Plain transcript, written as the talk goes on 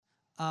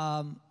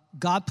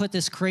God put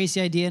this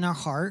crazy idea in our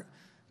heart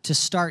to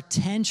start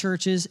 10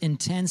 churches in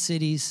 10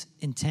 cities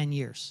in 10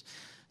 years.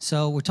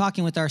 So we're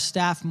talking with our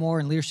staff more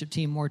and leadership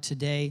team more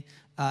today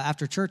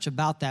after church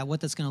about that,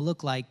 what that's going to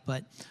look like.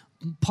 But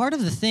part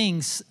of the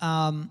things,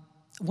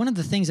 one of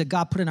the things that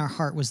God put in our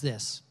heart was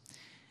this.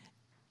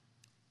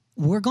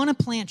 We're going to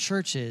plant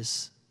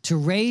churches to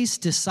raise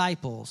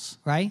disciples,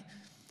 right,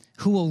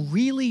 who will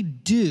really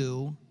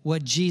do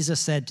what Jesus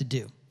said to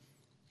do.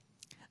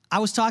 I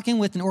was talking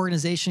with an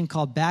organization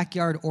called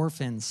Backyard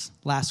Orphans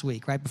last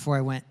week, right before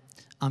I went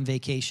on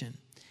vacation.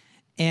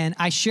 And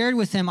I shared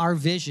with him our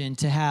vision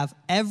to have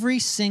every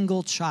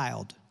single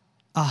child,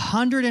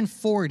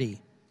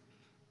 140,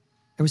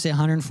 I would say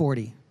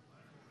 140,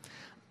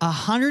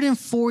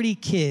 140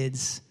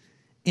 kids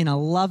in a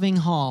loving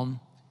home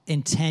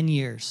in 10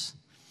 years.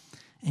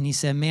 And he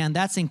said, man,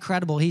 that's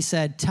incredible. He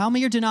said, tell me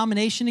your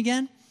denomination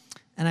again.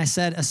 And I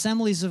said,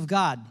 Assemblies of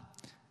God,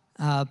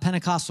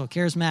 Pentecostal,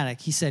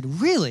 Charismatic. He said,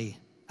 really?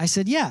 I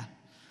said, yeah.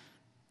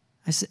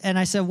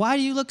 I said, why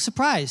do you look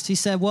surprised? He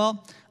said,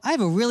 well, I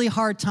have a really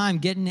hard time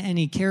getting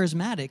any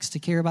charismatics to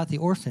care about the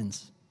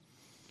orphans.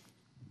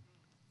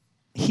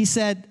 He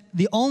said,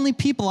 the only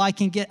people I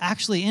can get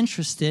actually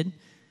interested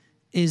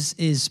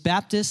is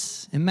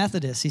Baptists and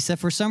Methodists. He said,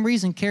 for some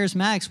reason,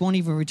 charismatics won't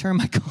even return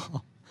my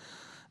call.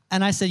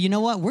 And I said, you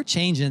know what? We're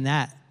changing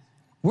that.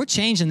 We're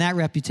changing that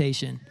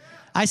reputation.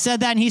 I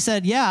said that, and he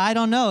said, yeah, I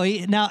don't know.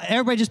 Now,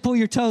 everybody just pull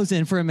your toes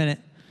in for a minute.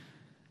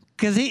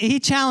 Because he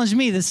challenged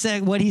me to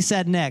say what he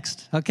said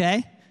next,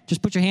 okay?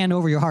 Just put your hand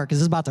over your heart, because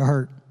it's about to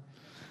hurt.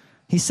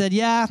 He said,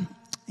 yeah.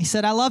 He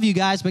said, I love you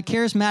guys, but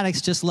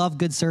charismatics just love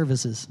good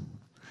services.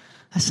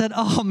 I said,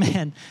 oh,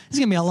 man, this is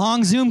going to be a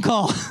long Zoom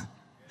call.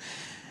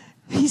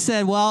 He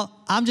said, well,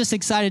 I'm just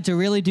excited to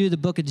really do the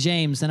book of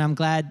James, and I'm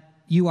glad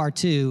you are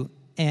too.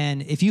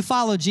 And if you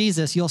follow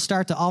Jesus, you'll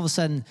start to all of a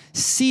sudden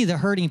see the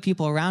hurting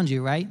people around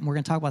you, right? And we're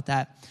going to talk about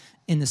that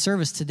in the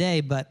service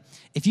today. But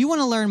if you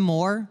want to learn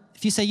more,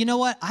 if you say, you know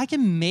what, I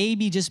can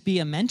maybe just be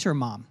a mentor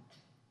mom.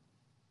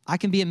 I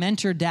can be a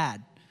mentor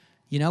dad,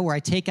 you know, where I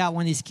take out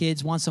one of these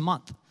kids once a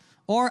month.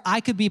 Or I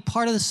could be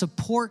part of the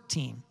support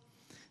team.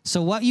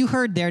 So what you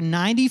heard there,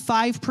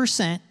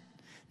 95%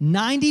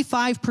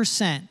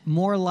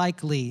 more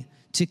likely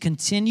to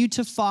continue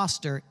to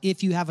foster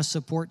if you have a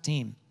support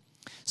team.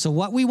 So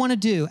what we want to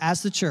do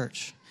as the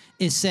church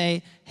is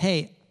say,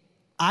 hey,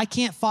 I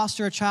can't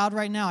foster a child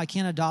right now. I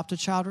can't adopt a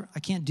child. I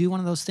can't do one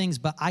of those things,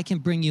 but I can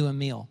bring you a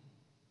meal.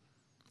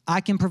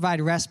 I can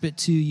provide respite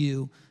to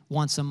you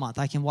once a month.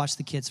 I can watch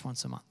the kids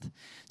once a month.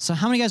 So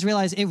how many guys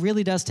realize it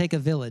really does take a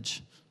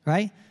village,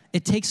 right?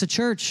 It takes a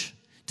church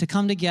to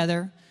come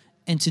together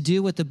and to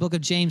do what the book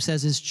of James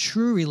says is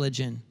true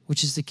religion,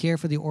 which is to care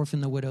for the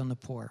orphan, the widow, and the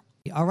poor.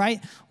 All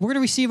right, we're going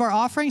to receive our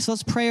offering, so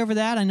let's pray over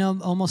that. I know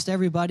almost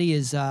everybody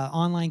is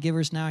online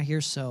givers now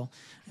here, so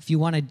if you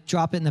want to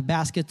drop it in the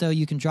basket, though,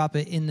 you can drop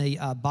it in the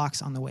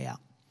box on the way out.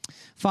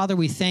 Father,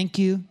 we thank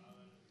you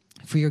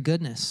for your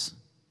goodness.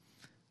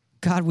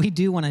 God, we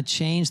do want to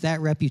change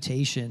that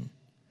reputation.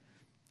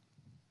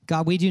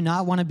 God, we do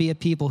not want to be a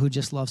people who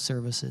just love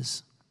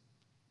services.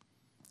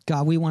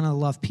 God, we want to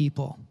love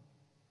people.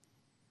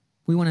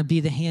 We want to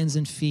be the hands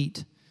and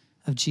feet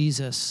of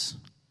Jesus.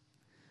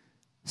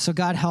 So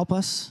God, help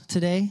us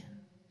today.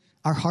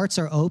 Our hearts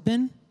are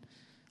open.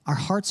 Our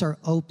hearts are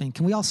open.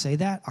 Can we all say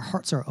that? Our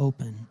hearts are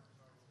open.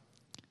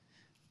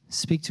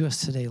 Speak to us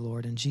today,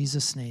 Lord, in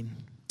Jesus' name,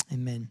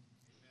 amen.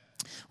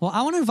 Well,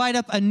 I want to invite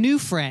up a new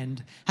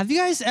friend. Have you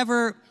guys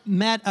ever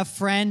met a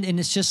friend and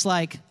it's just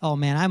like, oh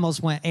man, I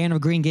almost went Anne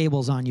of Green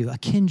Gables on you, a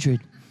kindred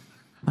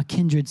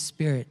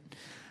spirit.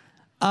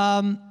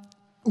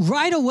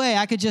 Right away,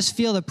 I could just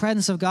feel the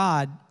presence of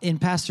God in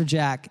Pastor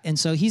Jack. And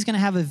so he's going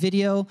to have a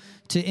video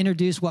to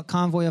introduce what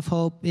Convoy of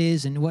Hope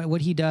is and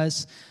what he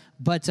does.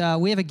 But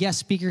we have a guest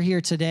speaker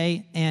here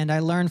today, and I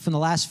learned from the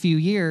last few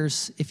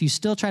years, if you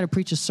still try to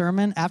preach a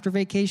sermon after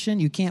vacation,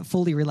 you can't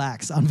fully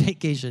relax on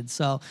vacation.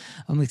 So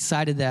I'm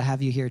excited to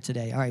have you here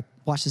today. All right,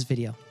 watch this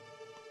video.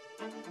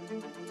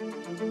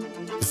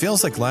 It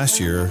feels like last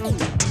year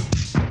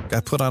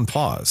got put on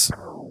pause.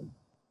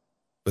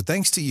 But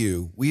thanks to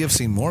you, we have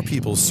seen more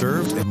people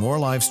served and more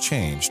lives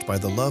changed by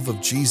the love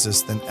of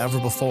Jesus than ever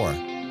before.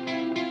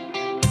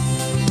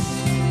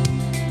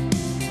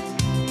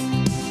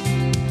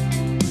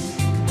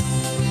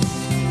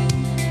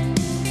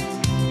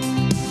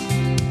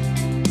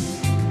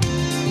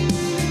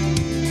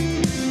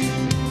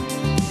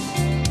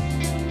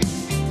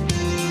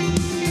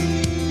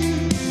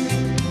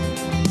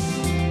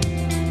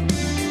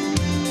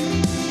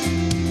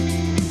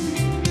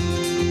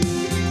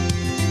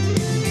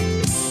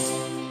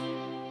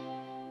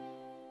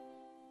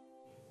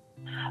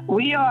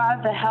 We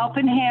are the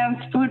Helping Hands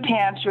Food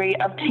Pantry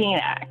of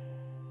Teaneck.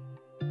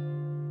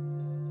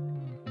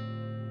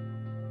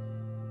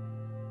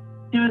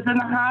 She was in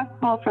the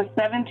hospital for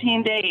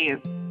 17 days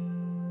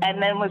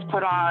and then was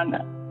put on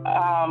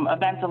a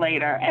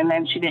ventilator, and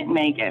then she didn't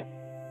make it.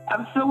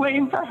 I'm still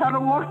waiting for her to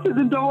walk through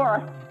the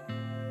door.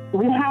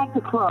 We had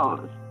to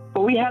close,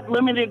 but we had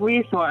limited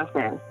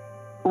resources.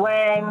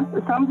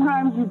 when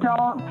sometimes you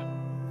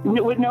don't,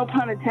 with no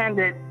pun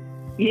intended,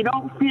 you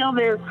don't feel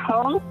there's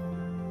hope,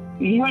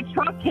 your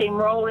truck came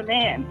rolling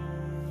in.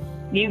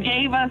 You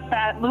gave us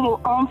that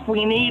little oomph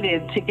we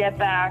needed to get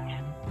back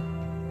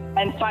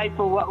and fight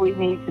for what we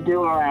need to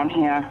do around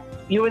here.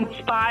 You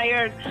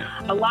inspired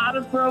a lot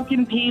of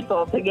broken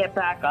people to get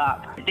back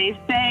up. They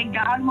say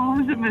God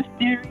moves in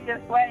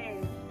mysterious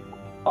ways.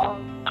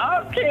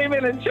 I came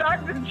in a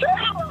tractor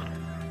trailer.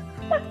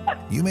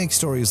 You make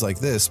stories like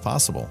this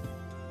possible.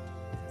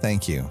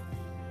 Thank you.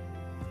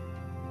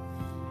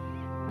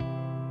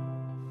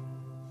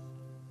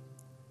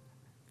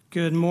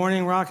 Good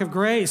morning, Rock of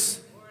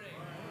Grace.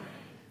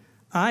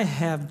 I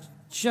have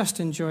just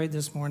enjoyed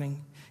this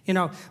morning. You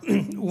know,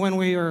 when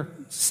we were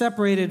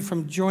separated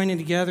from joining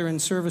together in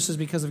services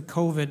because of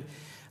COVID,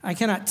 I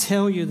cannot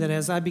tell you that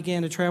as I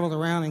began to travel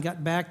around and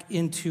got back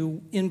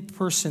into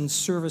in-person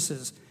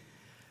services,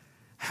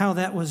 how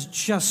that was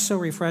just so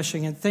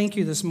refreshing. And thank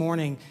you this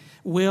morning,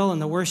 Will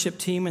and the worship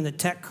team and the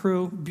tech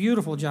crew.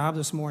 Beautiful job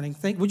this morning.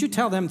 Would you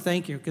tell them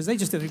thank you? Because they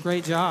just did a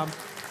great job.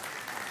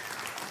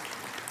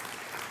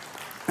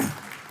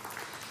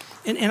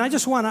 And I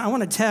just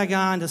want to tag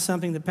on to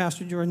something that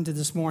Pastor Jordan did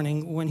this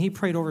morning when he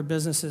prayed over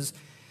businesses.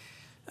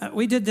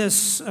 We did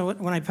this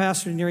when I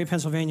pastored in Erie,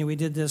 Pennsylvania. We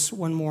did this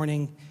one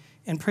morning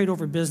and prayed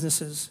over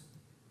businesses.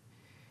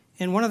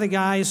 And one of the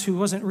guys who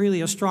wasn't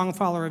really a strong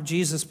follower of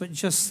Jesus, but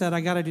just said,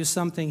 I got to do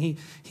something.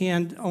 He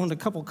owned a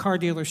couple car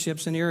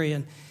dealerships in Erie,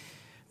 and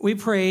we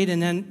prayed,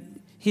 and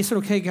then he said,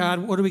 okay, God,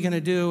 what are we going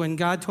to do? And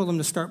God told him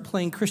to start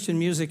playing Christian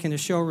music in the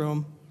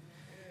showroom.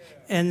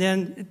 And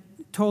then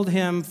told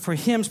him, for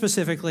him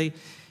specifically,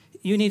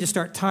 you need to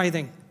start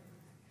tithing.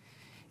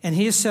 And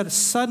he said,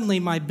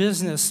 suddenly my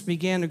business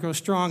began to grow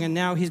strong, and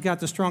now he's got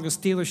the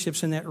strongest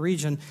dealerships in that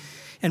region.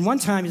 And one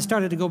time it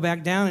started to go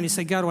back down, and he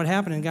said, God, what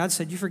happened? And God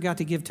said, you forgot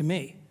to give to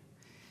me.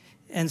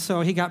 And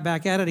so he got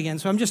back at it again.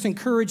 So I'm just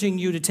encouraging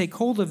you to take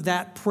hold of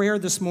that prayer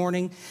this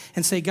morning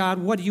and say, God,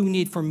 what do you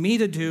need for me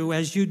to do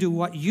as you do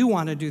what you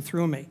want to do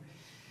through me?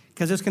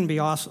 Because it's going to be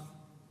awesome.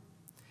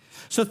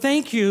 So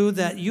thank you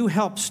that you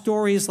help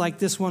stories like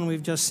this one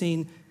we've just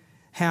seen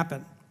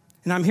happen.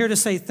 And I'm here to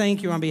say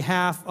thank you on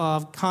behalf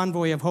of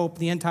Convoy of Hope,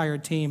 the entire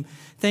team.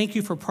 Thank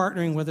you for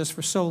partnering with us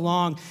for so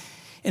long.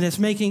 And it's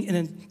making an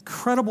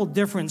incredible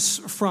difference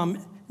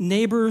from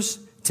neighbors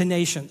to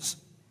nations.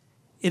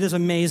 It is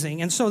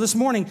amazing. And so this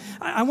morning,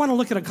 I want to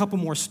look at a couple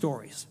more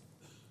stories.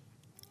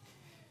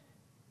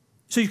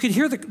 So you could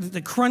hear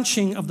the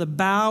crunching of the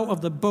bow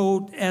of the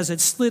boat as it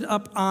slid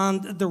up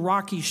on the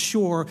rocky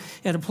shore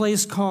at a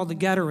place called the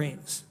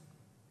Gadarenes.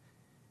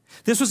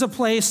 This was a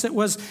place that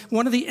was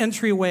one of the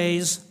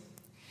entryways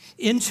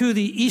into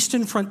the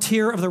eastern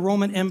frontier of the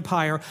Roman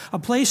Empire, a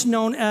place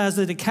known as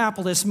the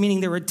Decapolis, meaning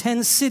there were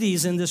 10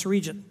 cities in this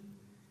region.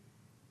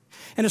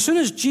 And as soon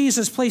as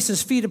Jesus placed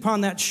his feet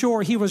upon that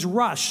shore, he was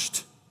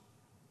rushed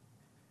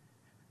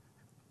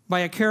by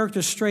a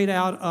character straight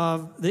out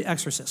of The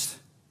Exorcist.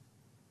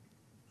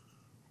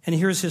 And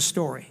here's his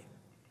story.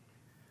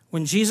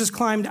 When Jesus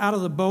climbed out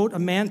of the boat, a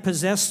man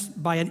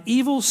possessed by an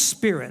evil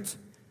spirit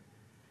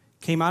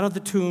came out of the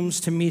tombs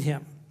to meet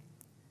him.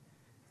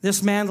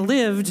 This man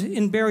lived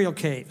in burial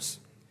caves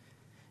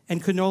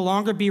and could no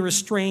longer be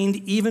restrained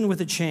even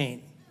with a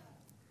chain.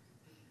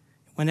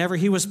 Whenever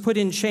he was put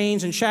in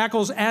chains and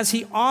shackles, as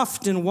he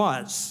often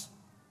was,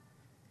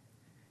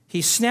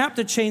 he snapped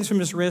the chains from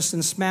his wrists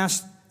and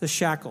smashed the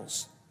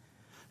shackles.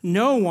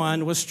 No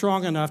one was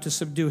strong enough to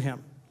subdue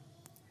him.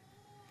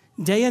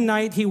 Day and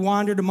night he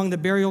wandered among the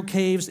burial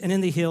caves and in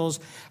the hills,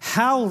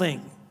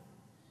 howling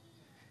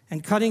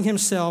and cutting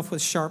himself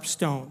with sharp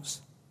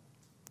stones.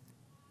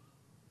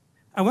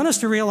 I want us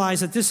to realize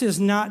that this is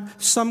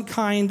not some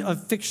kind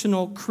of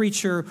fictional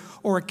creature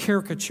or a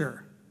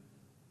caricature.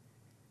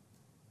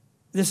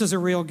 This is a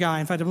real guy.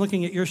 In fact, I'm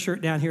looking at your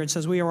shirt down here. It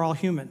says, we are all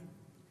human.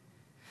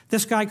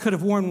 This guy could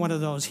have worn one of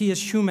those. He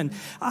is human.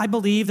 I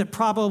believe that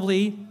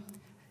probably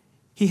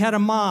he had a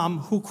mom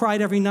who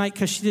cried every night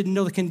because she didn't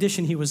know the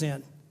condition he was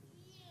in.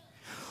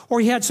 Or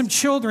he had some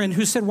children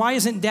who said, why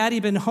hasn't Daddy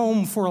been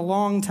home for a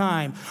long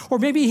time? Or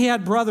maybe he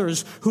had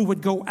brothers who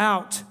would go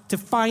out to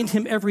find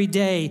him every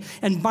day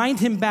and bind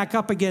him back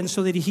up again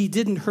so that he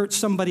didn't hurt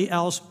somebody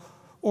else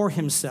or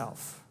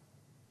himself.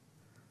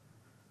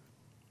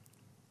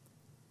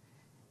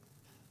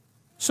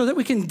 So that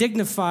we can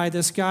dignify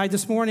this guy,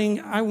 this morning,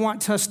 I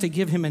want us to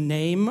give him a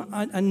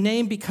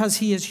name because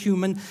he is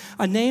human,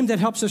 a name that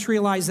helps us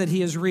realize that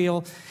he is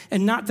real,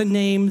 and not the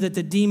name that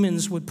the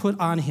demons would put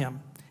on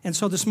him. And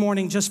so this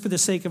morning, just for the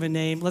sake of a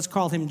name, let's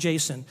call him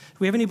Jason. Do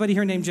we have anybody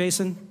here named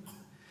Jason?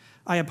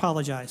 I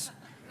apologize.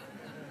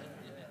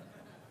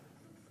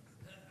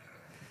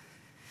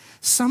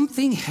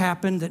 Something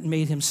happened that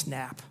made him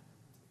snap.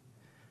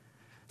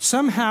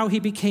 Somehow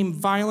he became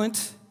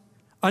violent,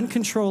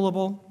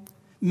 uncontrollable,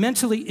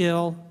 mentally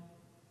ill,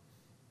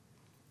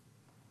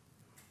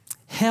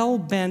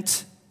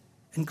 hell-bent,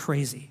 and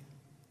crazy.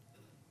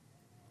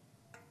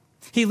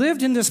 He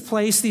lived in this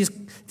place,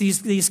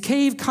 these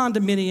cave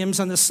condominiums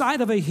on the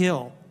side of a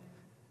hill.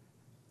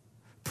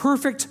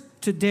 Perfect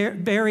to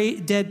bury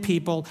dead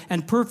people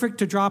and perfect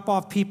to drop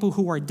off people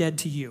who are dead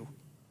to you.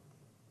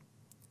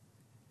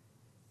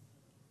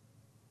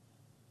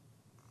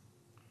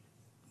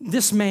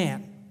 This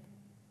man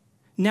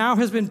now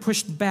has been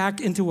pushed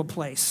back into a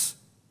place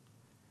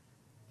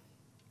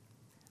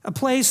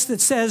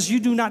that says you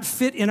do not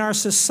fit in our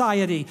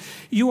society.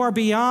 You are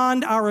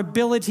beyond our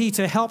ability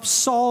to help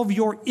solve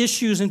your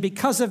issues, and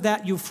because of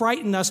that, you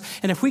frighten us,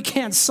 and if we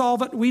can't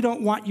solve it, we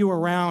don't want you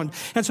around.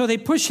 And so they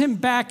push him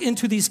back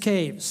into these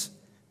caves,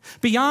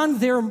 beyond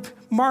their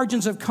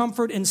margins of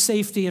comfort and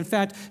safety. In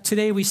fact,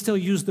 today we still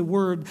use the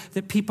word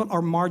that people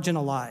are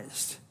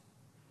marginalized.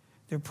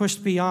 They're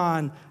pushed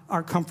beyond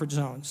our comfort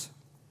zones.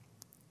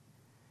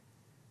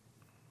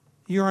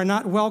 You are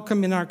not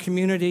welcome in our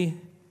community,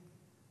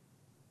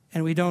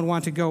 and we don't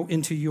want to go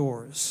into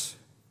yours.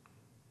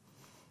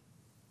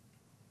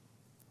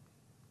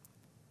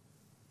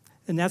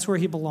 And that's where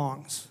he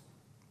belongs.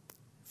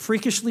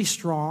 Freakishly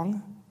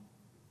strong,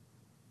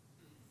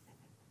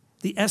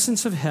 the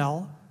essence of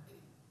hell.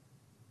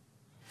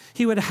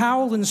 He would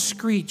howl and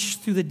screech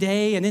through the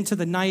day and into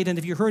the night, and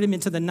if you heard him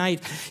into the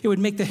night, it would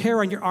make the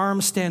hair on your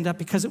arms stand up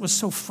because it was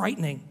so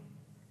frightening.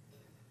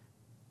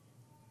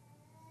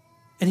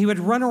 And he would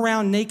run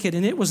around naked,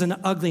 and it was an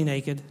ugly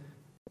naked,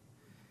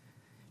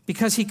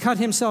 because he cut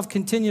himself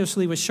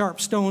continuously with sharp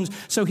stones.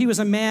 So he was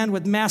a man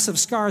with massive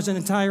scars on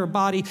his entire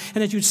body,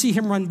 and as you'd see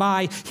him run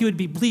by, he would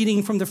be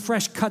bleeding from the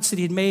fresh cuts that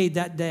he'd made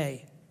that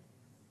day.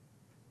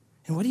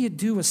 And what do you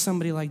do with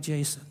somebody like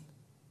Jason?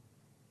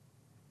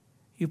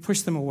 You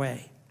push them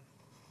away.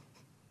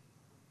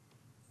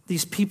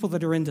 These people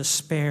that are in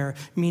despair,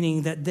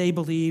 meaning that they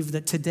believe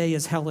that today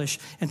is hellish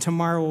and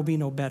tomorrow will be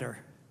no better.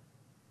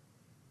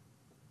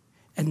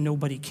 And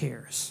nobody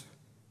cares.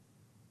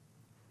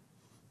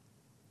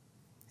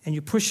 And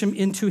you push him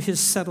into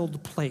his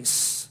settled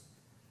place.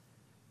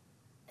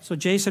 So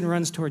Jason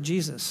runs toward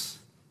Jesus.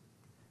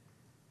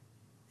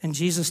 And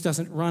Jesus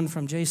doesn't run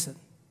from Jason.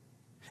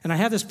 And I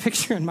have this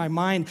picture in my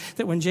mind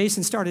that when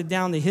Jason started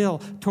down the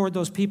hill toward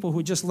those people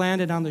who just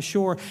landed on the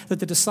shore, that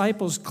the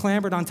disciples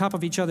clambered on top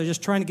of each other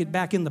just trying to get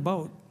back in the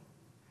boat.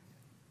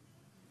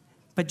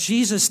 But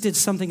Jesus did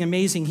something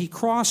amazing. He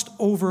crossed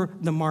over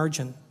the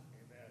margin.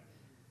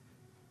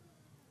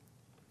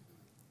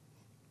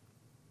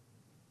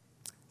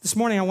 This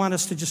morning, I want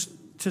us to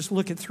just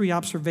look at 3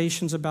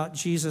 observations about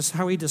Jesus,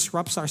 how he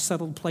disrupts our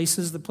settled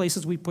places, the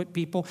places we put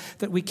people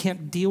that we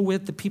can't deal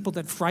with, the people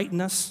that frighten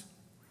us.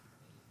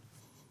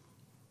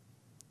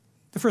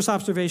 The first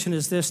observation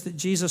is this, that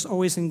Jesus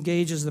always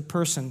engages the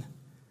person,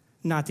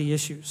 not the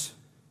issues.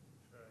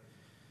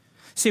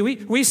 See,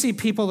 we see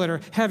people that are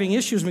having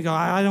issues, and we go,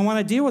 I don't want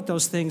to deal with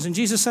those things. And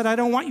Jesus said, I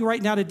don't want you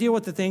right now to deal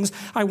with the things.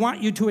 I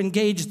want you to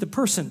engage the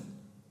person.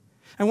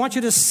 I want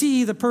you to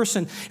see the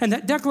person. And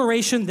that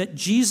declaration that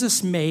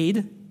Jesus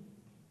made,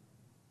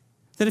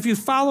 that if you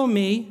follow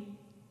me,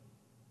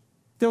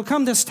 there'll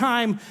come this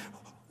time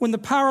when the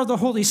power of the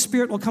Holy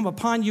Spirit will come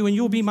upon you and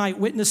you'll be my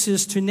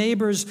witnesses to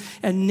neighbors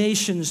and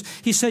nations.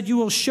 He said, you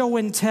will show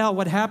and tell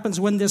what happens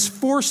when this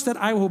force that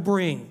I will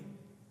bring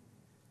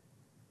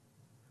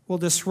will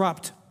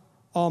disrupt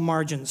all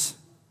margins.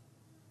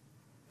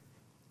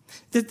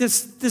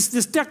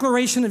 This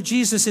declaration of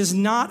Jesus is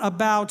not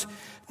about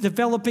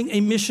developing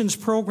a missions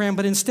program,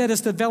 but instead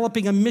is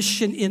developing a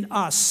mission in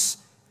us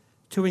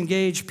to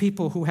engage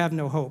people who have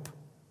no hope.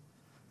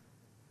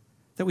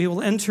 That we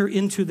will enter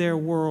into their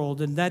world.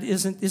 And that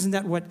isn't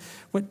that what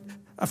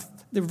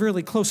the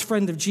really close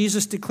friend of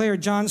Jesus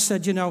declared? John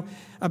said,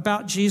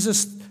 about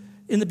Jesus,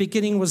 in the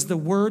beginning was the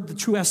Word, the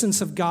true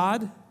essence of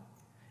God.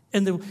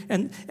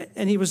 And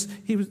he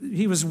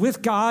was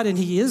with God, and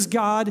he is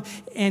God,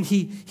 and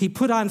he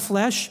put on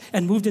flesh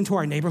and moved into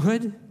our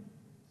neighborhood.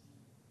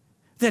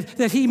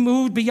 That he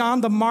moved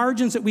beyond the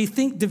margins that we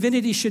think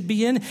divinity should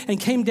be in and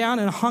came down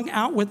and hung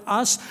out with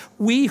us,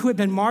 we who had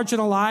been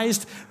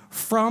marginalized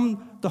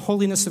from the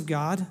holiness of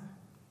God.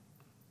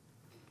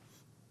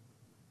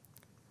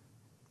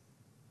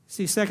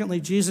 See,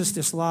 secondly, Jesus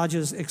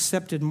dislodges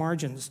accepted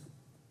margins.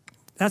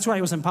 That's why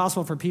it was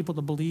impossible for people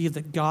to believe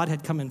that God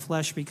had come in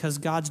flesh, because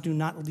gods do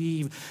not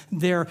leave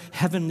their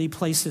heavenly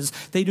places.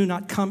 They do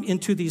not come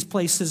into these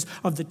places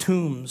of the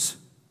tombs.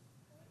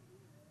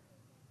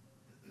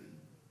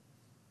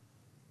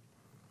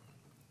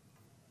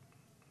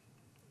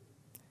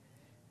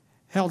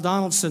 Hal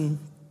Donaldson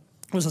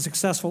was a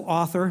successful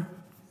author,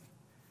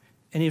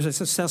 and he was a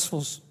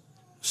successful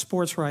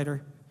sports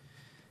writer.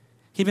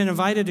 He'd been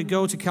invited to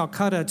go to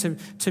Calcutta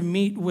to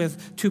meet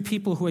with 2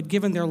 people who had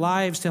given their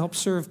lives to help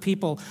serve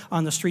people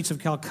on the streets of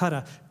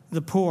Calcutta,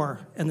 the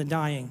poor and the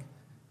dying.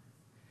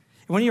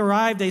 And when he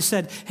arrived, they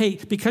said, hey,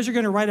 because you're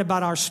going to write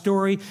about our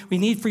story, we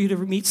need for you to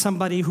meet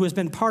somebody who has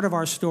been part of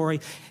our story.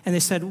 And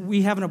they said,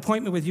 we have an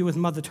appointment with you with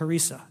Mother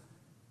Teresa.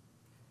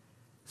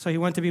 So he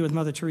went to be with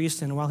Mother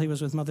Teresa, and while he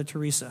was with Mother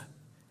Teresa,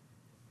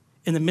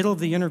 in the middle of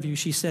the interview,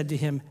 she said to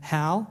him,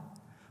 Hal,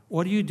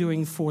 what are you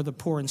doing for the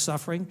poor and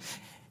suffering?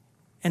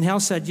 And Hal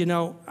said,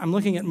 I'm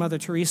looking at Mother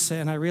Teresa,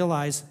 and I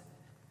realize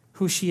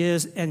who she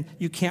is, and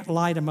you can't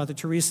lie to Mother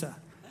Teresa.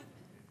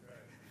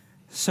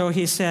 So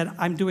he said,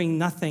 I'm doing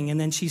nothing. And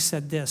then she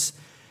said this,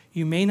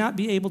 you may not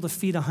be able to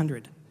feed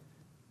 100,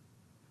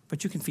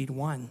 but you can feed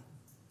one.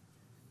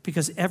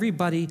 Because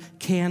everybody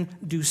can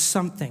do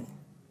something.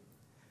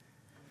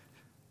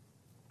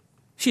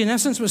 She, in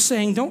essence, was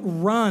saying,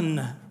 don't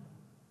run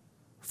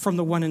from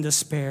the one in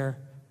despair.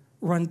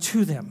 Run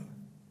to them.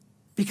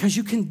 Because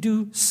you can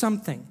do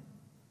something.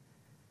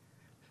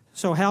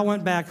 So Hal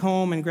went back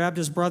home and grabbed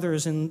his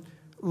brothers and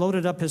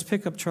loaded up his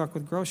pickup truck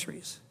with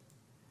groceries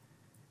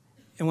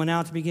and went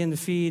out to begin to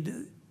feed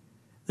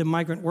the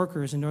migrant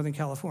workers in Northern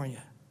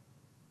California.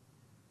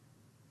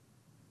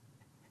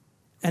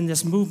 And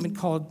this movement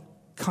called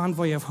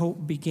Convoy of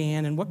Hope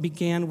began, and what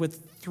began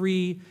with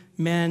 3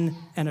 men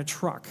and a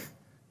truck,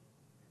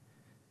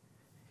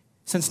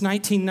 since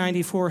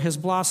 1994 has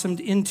blossomed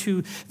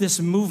into this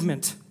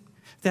movement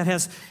that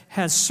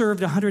has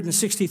served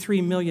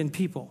 163 million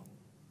people,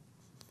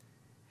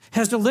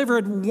 has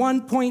delivered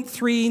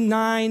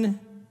 $1.39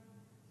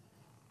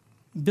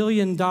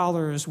 billion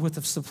worth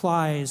of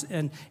supplies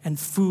and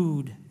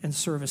food and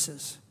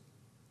services.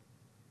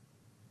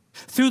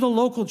 Through the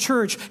local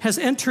church, has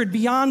entered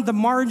beyond the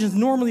margins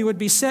normally would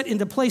be set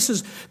into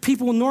places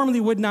people normally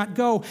would not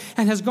go,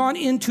 and has gone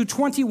into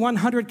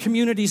 2,100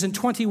 communities in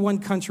 21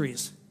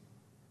 countries.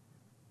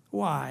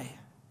 Why?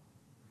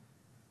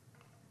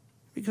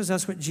 Because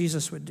that's what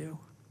Jesus would do.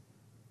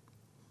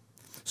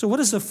 So what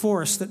is the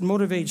force that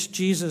motivates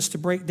Jesus to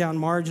break down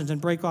margins and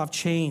break off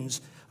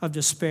chains of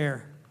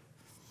despair?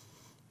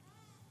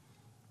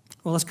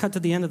 Well, let's cut to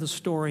the end of the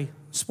story.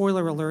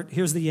 Spoiler alert,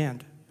 here's the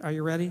end. Are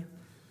you ready?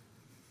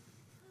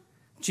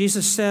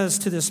 Jesus says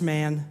to this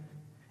man,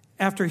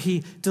 after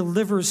he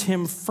delivers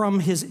him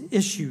from his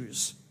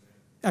issues,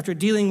 after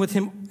dealing with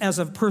him as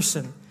a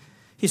person,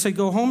 he said,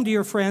 go home to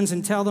your friends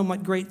and tell them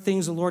what great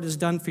things the Lord has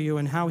done for you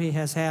and how he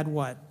has had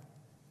what?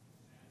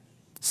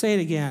 Say it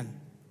again.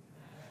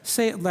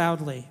 Say it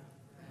loudly.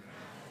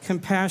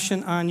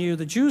 Compassion on you.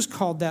 The Jews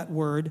called that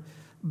word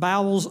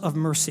bowels of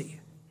mercy.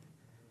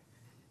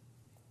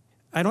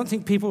 I don't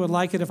think people would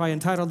like it if I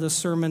entitled this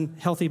sermon,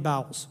 Healthy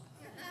Bowels.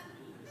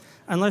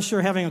 Unless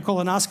you're having a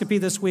colonoscopy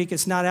this week,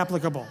 it's not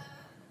applicable.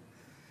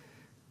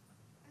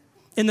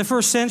 In the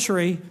first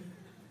century,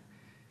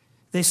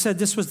 they said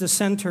this was the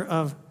center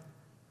of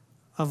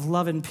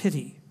love and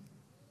pity.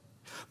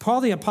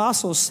 Paul the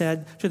Apostle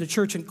said to the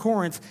church in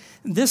Corinth,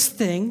 this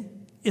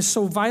thing is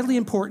so vitally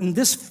important,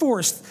 this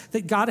force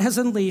that God has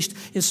unleashed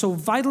is so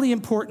vitally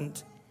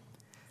important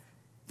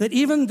that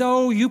even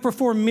though you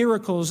perform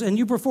miracles and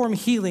you perform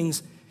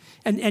healings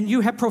and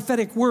you have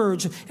prophetic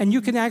words and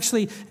you can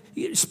actually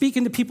speak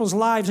into people's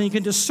lives and you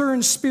can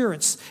discern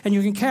spirits and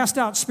you can cast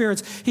out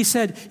spirits, he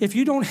said, if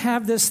you don't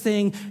have this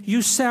thing,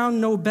 you sound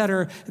no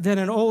better than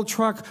an old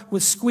truck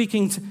with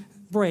squeaking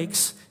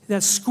brakes.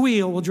 That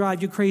squeal will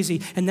drive you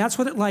crazy. And that's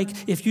what it's like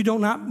if you do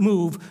not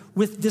move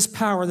with this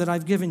power that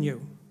I've given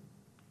you.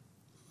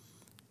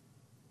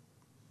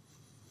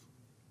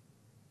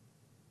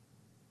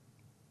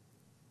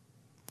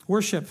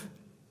 Worship.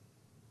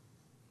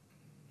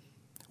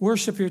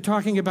 Worship, you're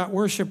talking about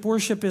worship.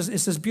 Worship is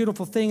this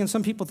beautiful thing, and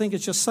some people think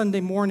it's just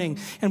Sunday morning,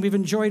 and we've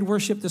enjoyed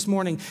worship this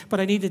morning. But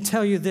I need to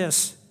tell you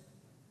this,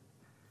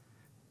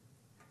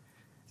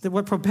 that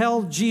what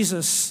propelled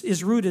Jesus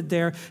is rooted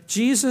there.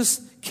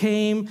 Jesus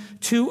came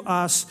to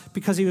us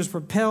because he was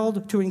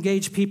propelled to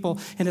engage people,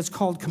 and it's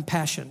called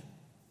compassion.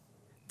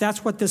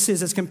 That's what this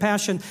is. It's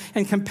compassion,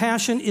 and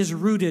compassion is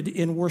rooted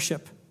in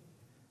worship.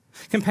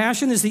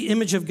 Compassion is the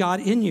image of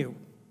God in you.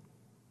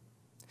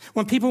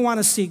 When people want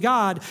to see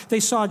God, they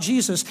saw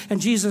Jesus,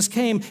 and Jesus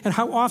came, and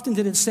how often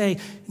did it say,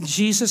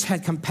 Jesus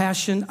had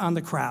compassion on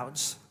the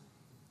crowds?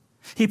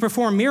 He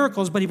performed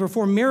miracles, but he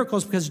performed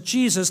miracles because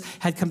Jesus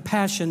had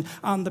compassion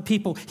on the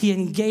people. He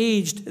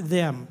engaged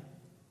them.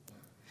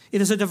 It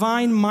is a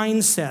divine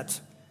mindset.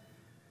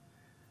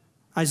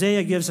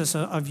 Isaiah gives us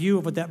a view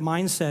of what that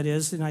mindset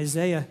is. In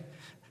Isaiah,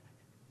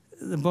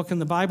 the book in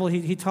the Bible,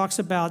 he talks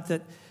about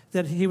that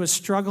he was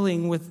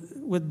struggling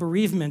with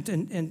bereavement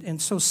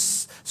and so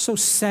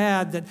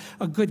sad that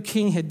a good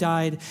king had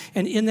died.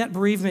 And in that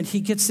bereavement, he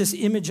gets this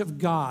image of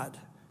God.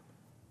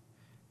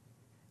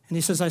 And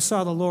he says, I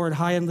saw the Lord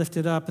high and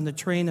lifted up, and the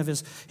train of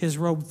his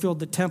robe filled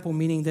the temple,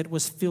 meaning that it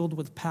was filled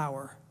with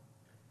power.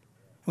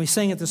 And we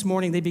sang it this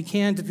morning. They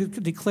began to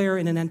declare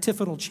in an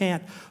antiphonal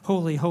chant,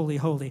 holy, holy,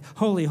 holy,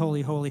 holy,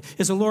 holy, holy,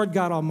 is the Lord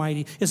God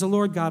Almighty, is the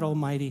Lord God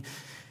Almighty.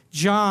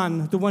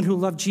 John, the one who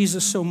loved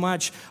Jesus so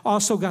much,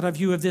 also got a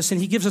view of this,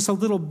 and he gives us a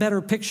little better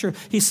picture.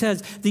 He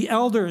says, the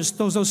elders,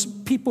 those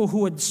people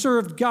who had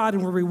served God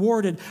and were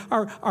rewarded,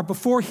 are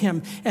before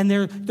him, and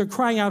they're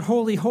crying out,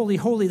 holy, holy,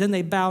 holy. Then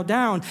they bow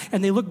down,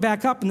 and they look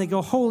back up, and they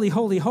go, holy,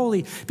 holy,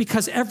 holy,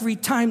 because every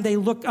time they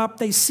look up,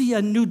 they see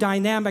a new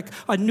dynamic,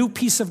 a new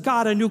piece of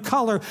God, a new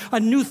color, a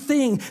new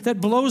thing that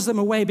blows them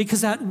away,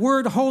 because that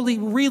word holy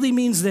really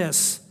means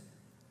this,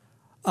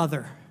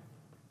 other.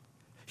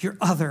 You're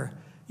other.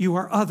 You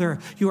are other.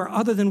 You are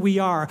other than we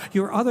are.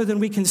 You are other than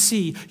we can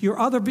see. You're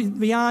other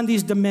beyond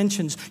these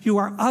dimensions. You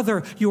are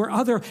other. You are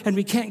other, and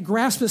we can't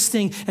grasp this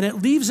thing, and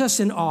it leaves us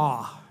in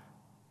awe.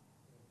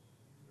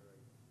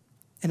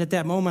 And at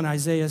that moment,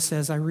 Isaiah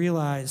says, I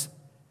realize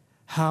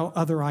how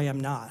other I am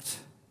not.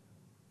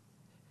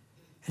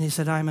 And he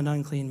said, I'm an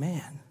unclean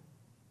man.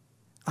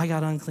 I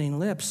got unclean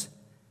lips.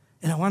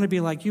 And I want to be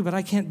like you, but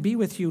I can't be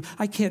with you.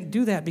 I can't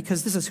do that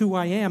because this is who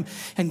I am.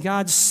 And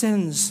God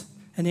sends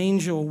an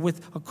angel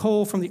with a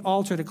coal from the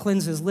altar to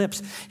cleanse his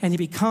lips, and he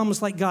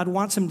becomes like God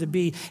wants him to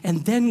be.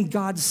 And then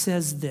God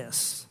says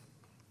this,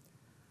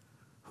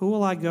 who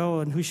will I go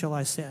and who shall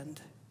I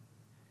send?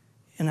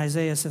 And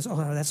Isaiah says, oh,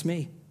 that's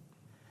me.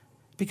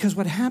 Because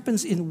what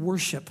happens in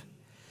worship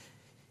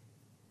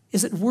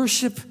is that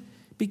worship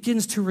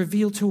begins to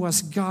reveal to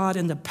us God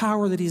and the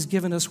power that he's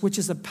given us, which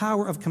is the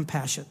power of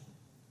compassion.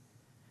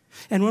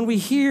 And when we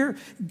hear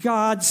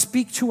God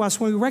speak to us,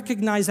 when we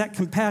recognize that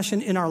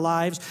compassion in our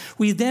lives,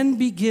 we then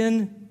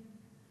begin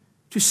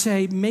to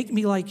say, make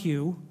me like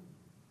you,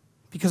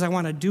 because I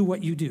want to do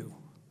what you do.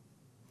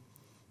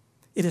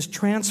 It is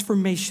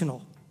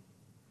transformational.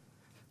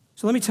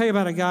 So let me tell you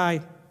about a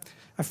guy,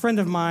 a friend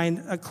of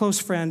mine, a close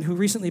friend, who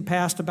recently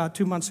passed about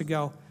 2 months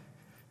ago.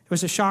 It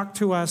was a shock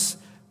to us,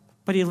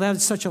 but he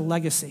left such a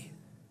legacy.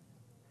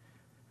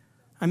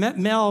 I met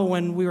Mel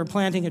when we were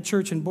planting a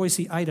church in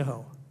Boise,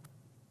 Idaho.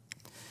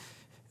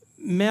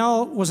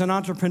 Mel was an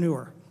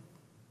entrepreneur.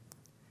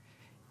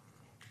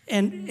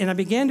 And I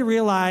began to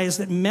realize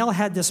that Mel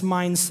had this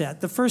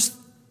mindset. The first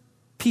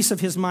piece of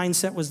his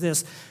mindset was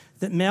this,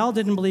 that Mel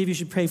didn't believe you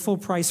should pay full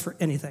price for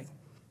anything.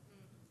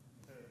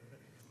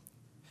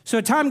 So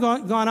as time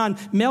gone on,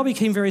 Mel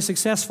became very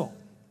successful.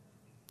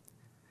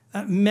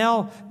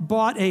 Mel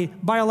bought a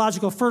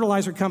biological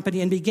fertilizer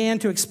company and began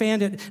to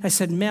expand it. I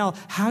said, Mel,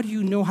 how do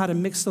you know how to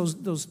mix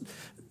those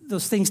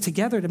things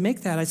together to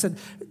make that? I said,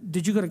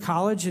 did you go to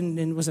college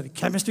and was it a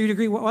chemistry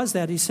degree? What was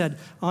that? He said,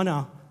 oh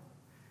no.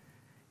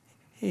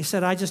 He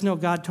said, I just know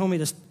God told me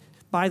to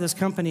buy this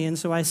company, and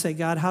so I say,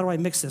 God, how do I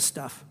mix this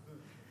stuff?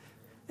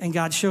 And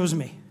God shows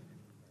me.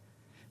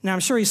 Now,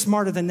 I'm sure he's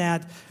smarter than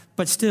that,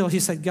 but still, he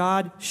said,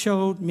 God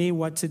showed me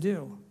what to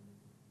do.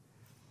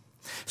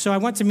 So I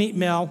went to meet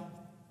Mel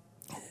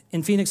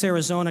in Phoenix,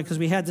 Arizona, because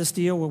we had this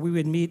deal where we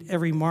would meet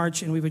every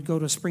March and we would go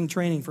to spring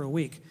training for a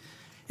week.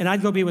 And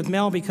I'd go be with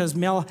Mel because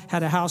Mel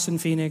had a house in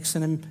Phoenix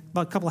and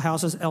a couple of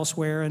houses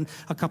elsewhere and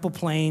a couple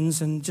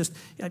planes, and just,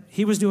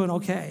 he was doing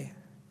okay.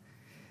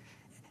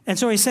 And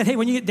so he said, hey,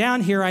 when you get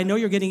down here, I know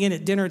you're getting in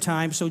at dinner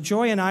time, so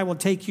Joy and I will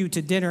take you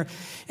to dinner,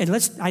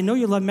 and I know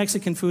you love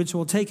Mexican food, so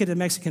we'll take you to a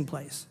Mexican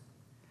place.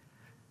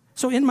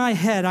 So in my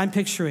head, I'm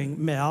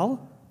picturing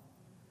Mel,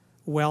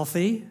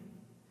 wealthy,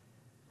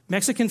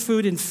 Mexican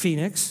food in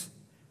Phoenix.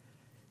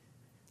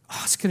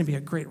 Oh, it's going to be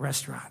a great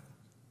restaurant.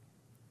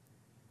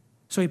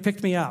 So he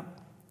picked me up,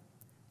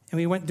 and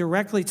we went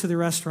directly to the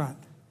restaurant.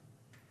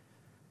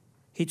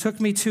 He took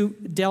me to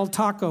Del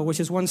Taco, which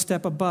is one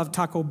step above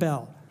Taco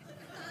Bell.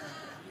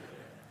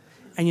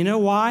 And you know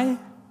why?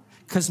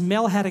 Because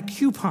Mel had a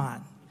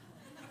coupon.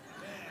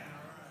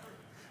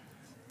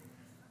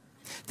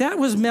 That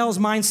was Mel's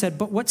mindset,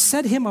 but what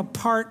set him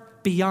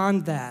apart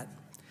beyond that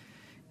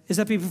is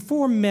that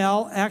before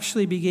Mel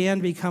actually began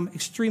to become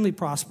extremely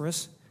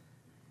prosperous,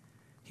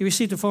 he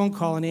received a phone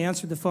call, and he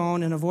answered the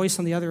phone, and a voice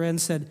on the other end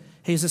said,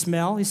 hey, is this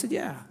Mel? He said,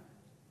 yeah.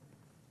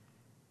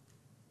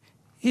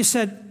 He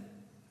said,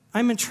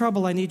 I'm in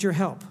trouble. I need your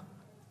help.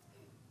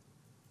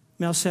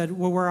 Mel said,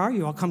 well, where are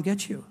you? I'll come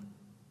get you.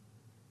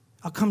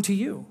 I'll come to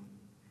you.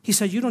 He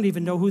said, you don't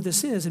even know who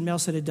this is. And Mel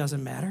said, it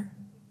doesn't matter.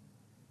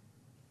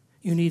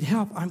 You need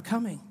help. I'm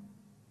coming.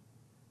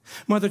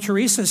 Mother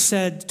Teresa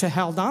said to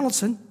Hal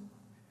Donaldson,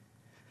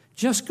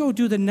 just go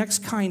do the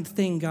next kind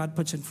thing God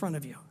puts in front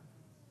of you.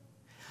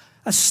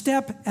 A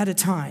step at a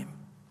time.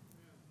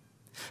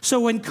 So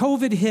when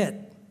COVID hit,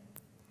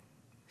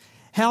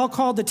 Hal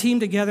called the team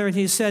together and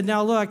he said,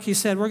 now look, he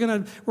said, we're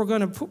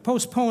going to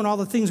postpone all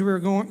the things we were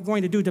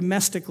going to do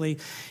domestically.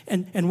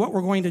 And what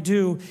we're going to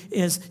do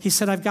is, he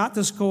said, I've got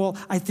this goal.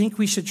 I think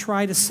we should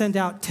try to send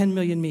out 10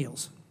 million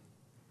meals.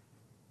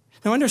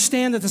 Now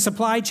understand that the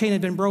supply chain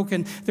had been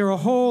broken. There were a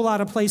whole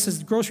lot of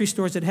places, grocery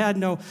stores, that had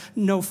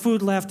no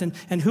food left.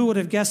 And who would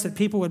have guessed that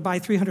people would buy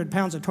 300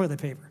 pounds of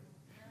toilet paper?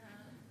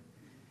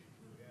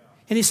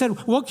 And he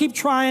said, we'll keep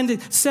trying to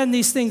send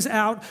these things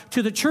out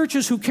to the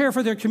churches who care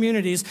for their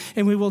communities,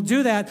 and we will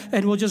do that,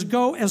 and we'll just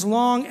go as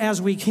long as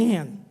we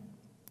can.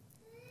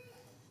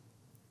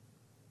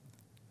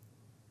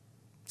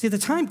 See, the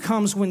time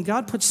comes when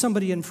God puts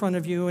somebody in front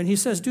of you, and he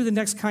says, do the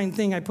next kind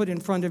thing I put in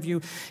front of you,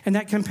 and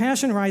that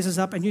compassion rises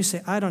up, and you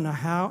say, I don't know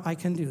how I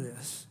can do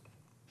this.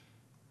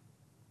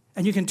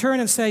 And you can turn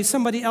and say,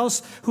 somebody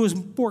else who is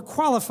more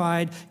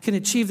qualified can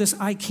achieve this,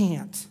 I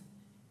can't.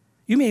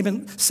 You may have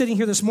been sitting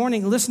here this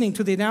morning listening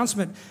to the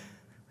announcement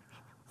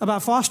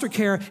about foster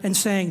care and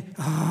saying,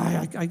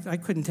 I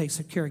couldn't take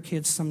care of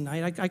kids some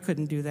night. I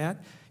couldn't do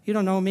that. You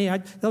don't know me.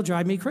 They'll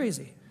drive me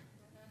crazy.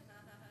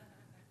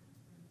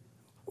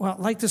 Well,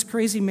 like this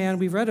crazy man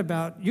we read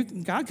about,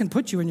 God can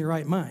put you in your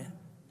right mind.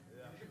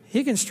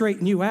 He can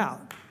straighten you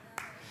out.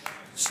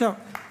 So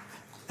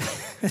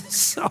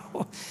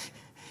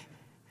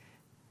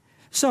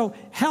So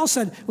Hal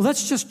said, well,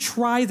 let's just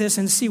try this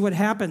and see what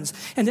happens.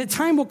 And the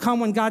time will come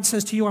when God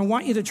says to you, I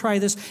want you to try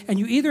this. And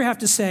you either have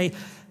to say,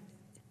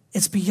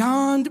 it's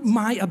beyond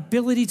my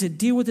ability to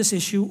deal with this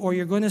issue, or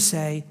you're going to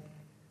say,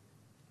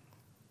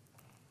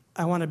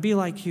 I want to be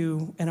like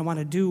you, and I want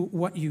to do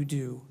what you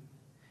do.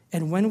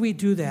 And when we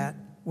do that,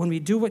 when we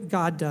do what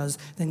God does,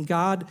 then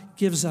God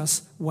gives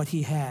us what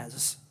he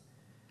has.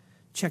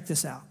 Check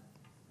this out.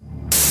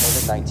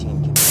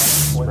 COVID-19 can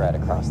spread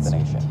across the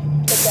nation.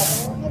 The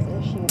governor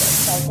has issued a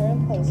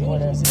shelter-in-place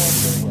order for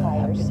the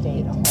entire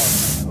state.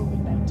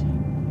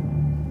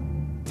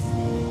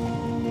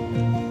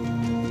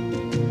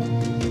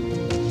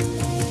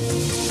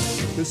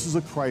 This is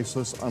a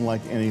crisis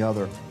unlike any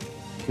other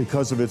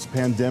because of its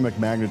pandemic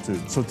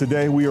magnitude. So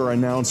today we are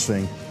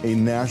announcing a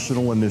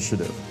national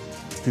initiative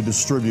to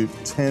distribute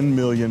 10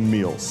 million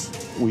meals.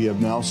 We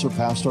have now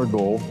surpassed our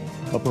goal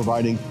of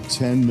providing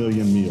 10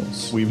 million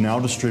meals. We've now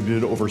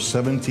distributed over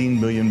 17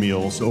 million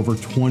meals, over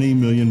 20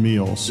 million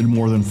meals, and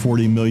more than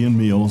 40 million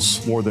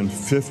meals, more than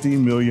 50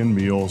 million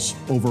meals,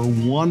 over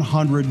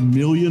 100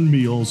 million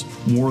meals,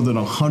 more than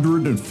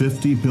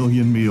 150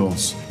 billion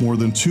meals, more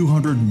than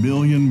 200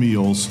 million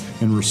meals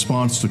in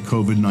response to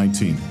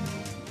COVID-19.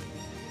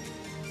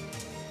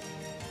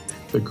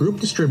 The group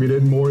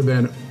distributed more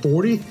than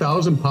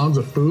 40,000 pounds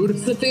of food.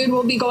 The food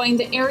will be going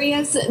to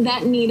areas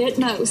that need it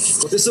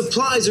most. The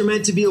supplies are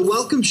meant to be a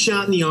welcome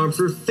shot in the arm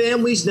for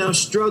families now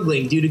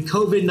struggling due to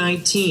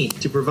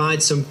COVID-19 to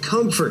provide some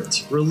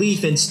comfort,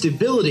 relief, and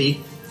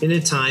stability in a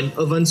time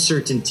of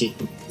uncertainty.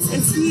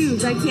 It's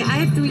huge. I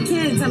have 3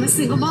 kids. I'm a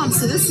single mom,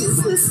 so this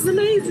is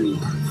amazing.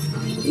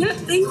 Yep,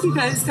 thank you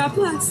guys. God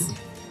bless.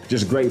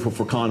 Just grateful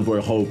for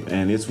Convoy Hope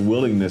and its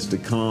willingness to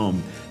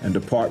come and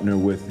to partner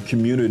with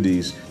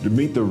communities to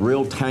meet the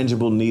real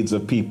tangible needs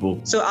of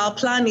people. So our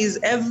plan is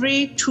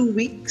every 2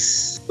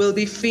 weeks, we'll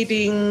be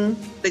feeding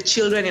the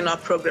children in our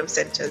program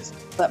centers.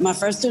 But my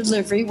first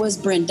delivery was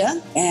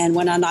Brenda, and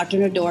when I knocked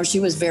on her door,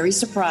 she was very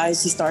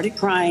surprised. She started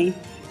crying,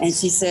 and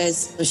she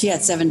says she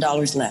had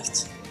 $7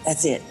 left.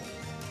 That's it.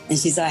 And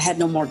she said, I had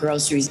no more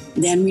groceries.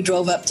 Then we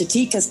drove up to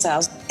Tika's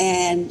house,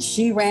 and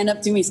she ran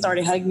up to me,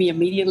 started hugging me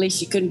immediately.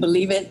 She couldn't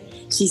believe it.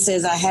 She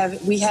says,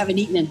 we haven't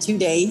eaten in 2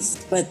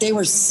 days, but they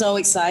were so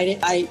excited.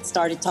 I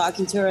started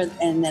talking to her,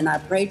 and then I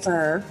prayed for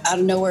her. Out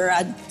of nowhere,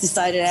 I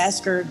decided to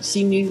ask her.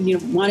 She knew,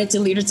 wanted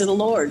to lead her to the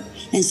Lord.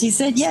 And she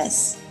said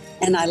yes.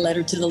 And I led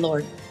her to the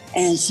Lord.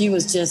 And she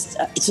was just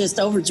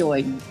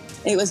overjoyed.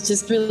 It was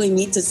just really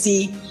neat to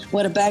see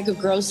what a bag of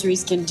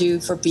groceries can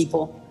do for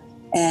people,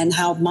 and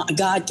how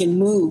God can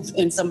move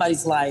in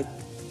somebody's life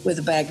with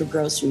a bag of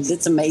groceries.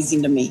 It's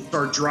amazing to me.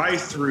 Our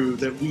drive-through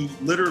that we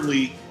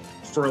literally,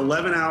 for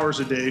 11 hours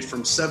a day,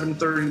 from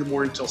 7:30 in the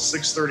morning till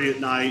 6:30 at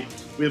night,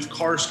 we have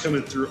cars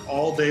coming through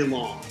all day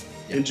long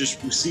and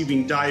just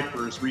receiving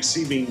diapers,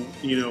 receiving,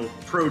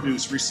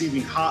 produce,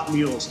 receiving hot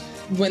meals.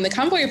 When the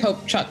Convoy of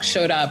Hope truck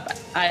showed up,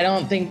 I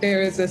don't think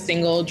there was a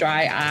single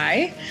dry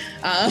eye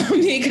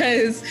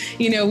because,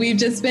 we've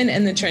just been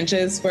in the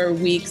trenches for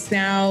weeks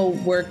now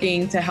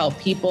working to help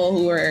people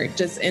who are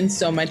just in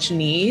so much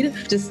need.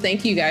 Just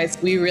thank you guys.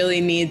 We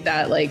really need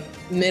that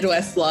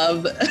Midwest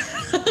love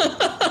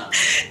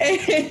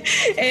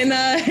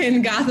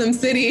in Gotham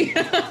City.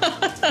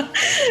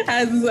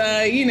 As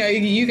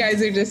you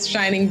guys are just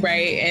shining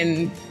bright,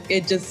 and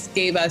it just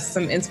gave us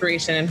some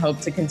inspiration and hope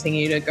to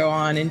continue to go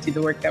on and do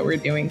the work that we're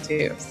doing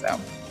too. So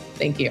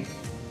thank you.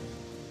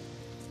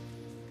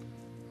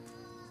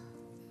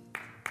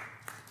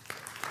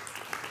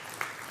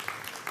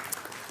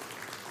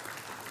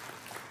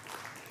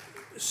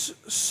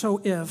 So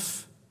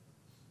if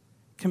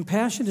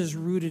compassion is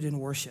rooted in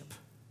worship,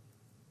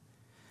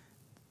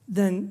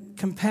 then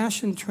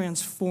compassion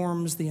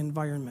transforms the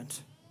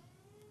environment.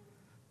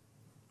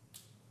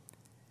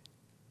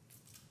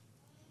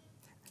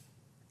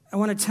 I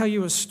want to tell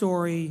you a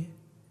story,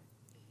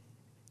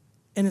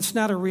 and it's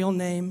not a real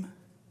name,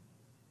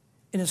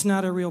 and it's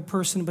not a real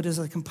person, but is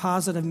a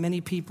composite of many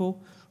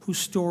people whose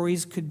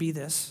stories could be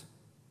this.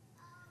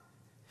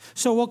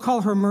 So we'll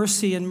call her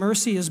Mercy, and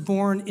Mercy is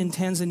born in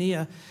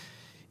Tanzania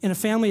in a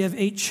family of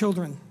 8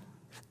 children.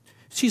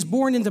 She's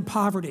born into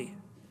poverty.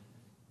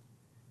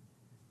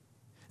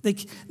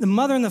 The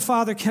mother and the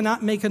father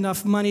cannot make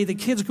enough money. The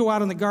kids go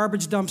out on the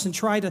garbage dumps and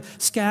try to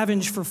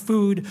scavenge for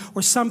food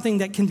or something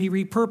that can be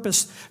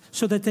repurposed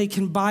so that they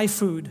can buy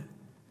food.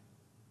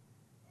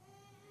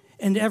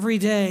 And every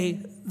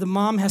day, the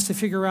mom has to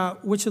figure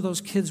out which of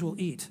those kids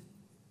will eat.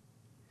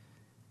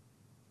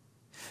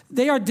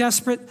 They are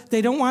desperate.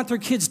 They don't want their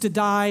kids to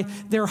die.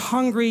 They're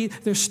hungry.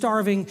 They're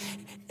starving.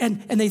 And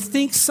they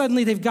think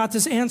suddenly they've got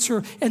this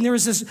answer, and there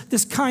is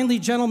this kindly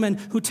gentleman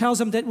who tells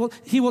them that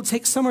he will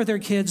take some of their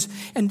kids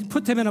and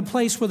put them in a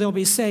place where they'll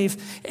be safe,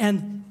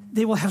 and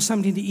they will have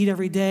something to eat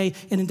every day.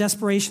 And in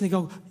desperation, they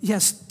go,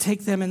 yes,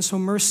 take them. And so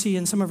Mercy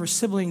and some of her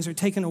siblings are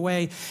taken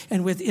away,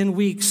 and within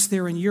weeks,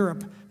 they're in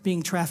Europe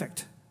being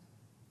trafficked.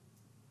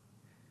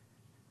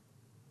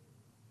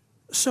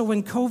 So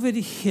when COVID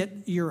hit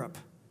Europe,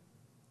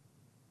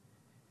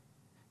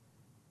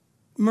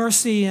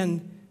 Mercy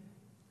and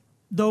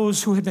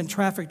those who had been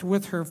trafficked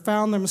with her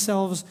found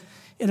themselves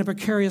in a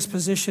precarious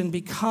position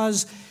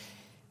because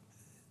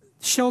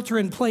shelter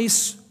in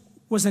place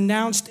was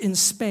announced in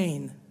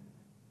Spain.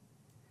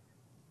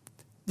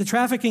 The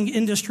trafficking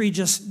industry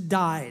just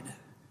died.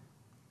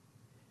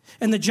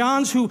 And the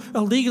Johns who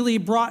illegally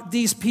brought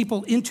these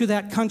people into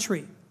that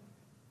country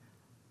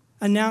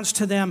announced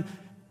to them,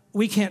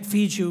 we can't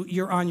feed you,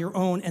 you're on your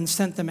own, and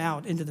sent them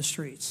out into the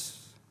streets.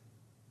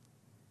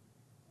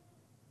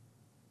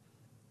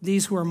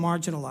 These who are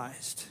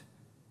marginalized.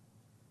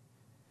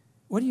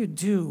 What do you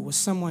do with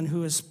someone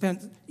who has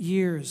spent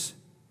years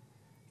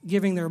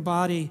giving their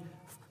body,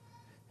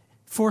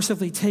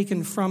 forcibly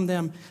taken from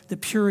them the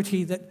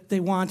purity that they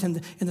want and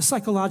the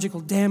psychological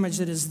damage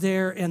that is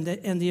there and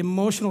the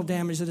emotional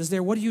damage that is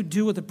there? What do you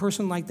do with a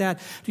person like that?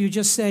 Do you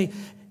just say,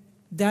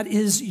 that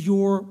is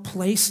your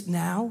place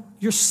now,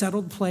 your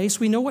settled place?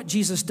 We know what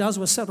Jesus does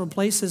with settled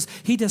places.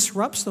 He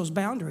disrupts those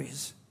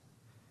boundaries.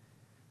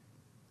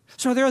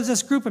 So there is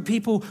this group of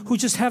people who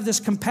just have this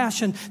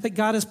compassion that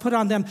God has put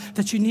on them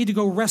that you need to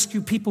go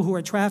rescue people who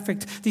are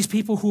trafficked, these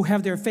people who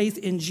have their faith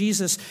in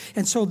Jesus.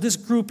 And so this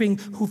grouping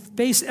who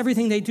base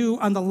everything they do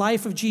on the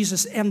life of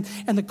Jesus and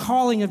the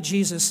calling of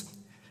Jesus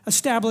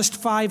established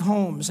 5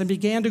 homes and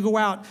began to go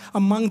out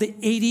among the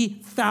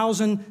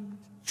 80,000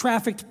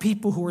 trafficked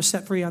people who were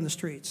set free on the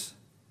streets,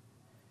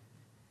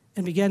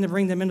 and began to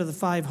bring them into the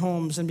 5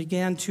 homes and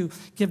began to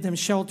give them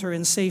shelter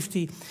and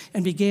safety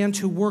and began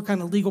to work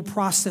on a legal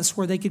process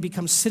where they could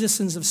become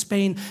citizens of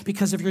Spain,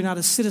 because if you're not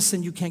a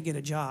citizen, you can't get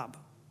a job.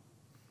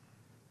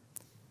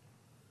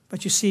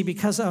 But you see,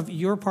 because of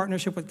your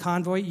partnership with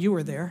Convoy, you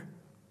were there.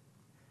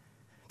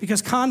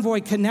 Because Convoy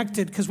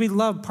connected, because we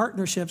love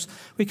partnerships,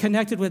 we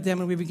connected with them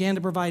and we began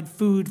to provide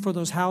food for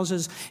those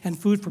houses and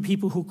food for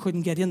people who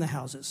couldn't get in the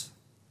houses.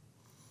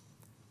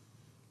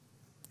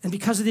 And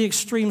because of the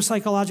extreme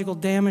psychological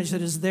damage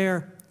that is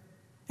there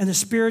and the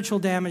spiritual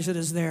damage that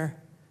is there,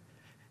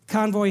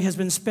 Convoy has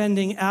been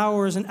spending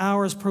hours and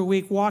hours per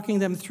week walking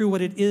them through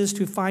what it is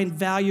to find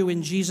value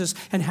in Jesus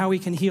and how he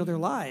can heal their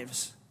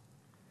lives.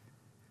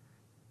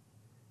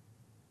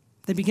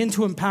 They begin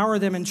to empower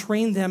them and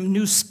train them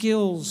new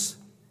skills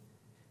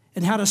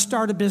in how to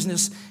start a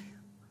business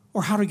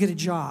or how to get a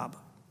job.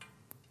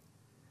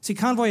 See,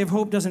 Convoy of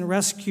Hope doesn't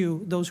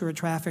rescue those who are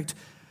trafficked,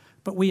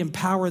 but we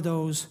empower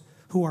those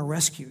who are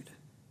rescued.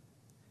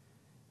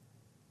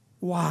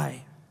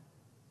 Why?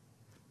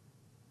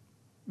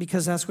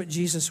 Because that's what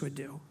Jesus would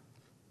do.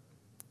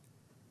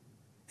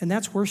 And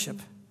that's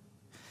worship.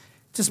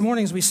 This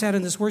morning as we sat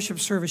in this worship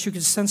service, you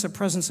could sense a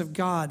presence of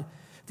God.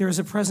 There is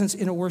a presence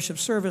in a worship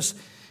service,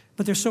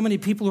 but there's so many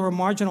people who are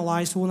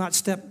marginalized who will not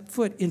step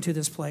foot into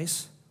this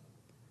place.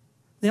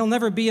 They'll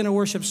never be in a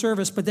worship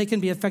service, but they can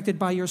be affected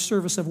by your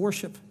service of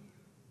worship.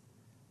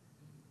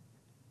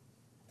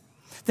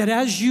 That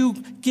as you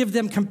give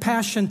them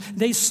compassion,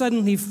 they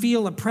suddenly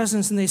feel a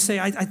presence and they say,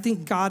 I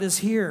think God is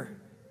here.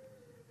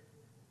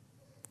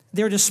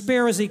 Their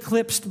despair is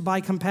eclipsed by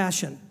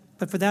compassion.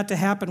 But for that to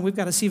happen, we've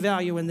got to see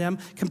value in them.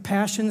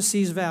 Compassion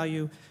sees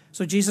value.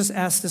 So Jesus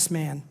asked this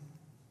man,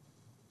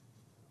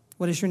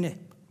 what is your name?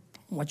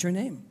 What's your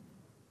name?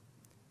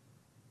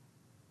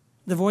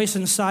 The voice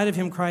inside of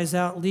him cries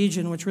out,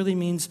 Legion, which really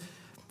means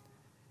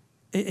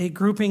a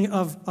grouping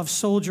of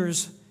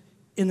soldiers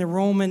in the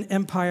Roman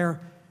Empire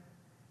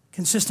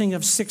consisting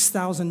of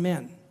 6,000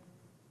 men.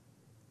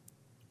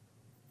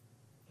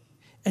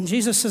 And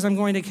Jesus says, I'm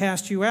going to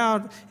cast you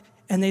out.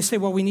 And they say,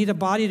 well, we need a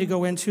body to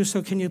go into,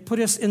 so can you put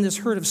us in this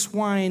herd of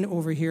swine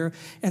over here?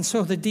 And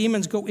so the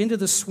demons go into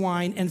the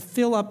swine and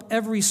fill up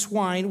every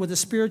swine with a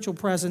spiritual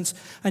presence,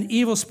 an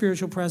evil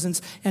spiritual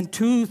presence, and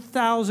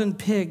 2,000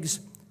 pigs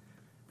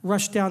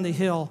rush down the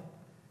hill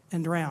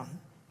and drown.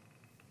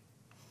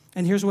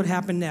 And here's what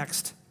happened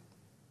next.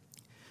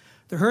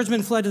 The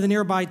herdsmen fled to the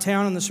nearby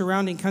town and the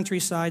surrounding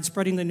countryside,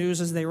 spreading the news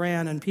as they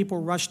ran, and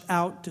people rushed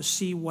out to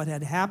see what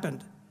had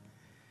happened.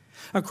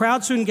 A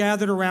crowd soon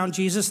gathered around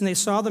Jesus, and they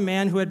saw the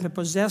man who had been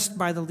possessed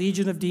by the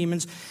legion of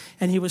demons,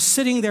 and he was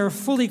sitting there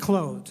fully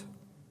clothed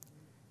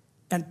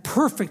and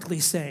perfectly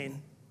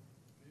sane.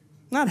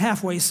 Not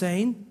halfway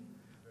sane,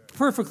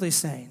 perfectly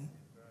sane.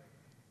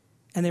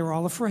 And they were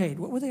all afraid.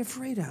 What were they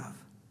afraid of?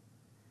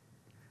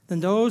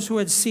 Then those who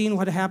had seen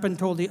what happened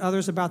told the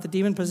others about the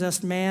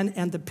demon-possessed man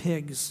and the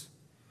pigs.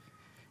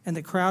 And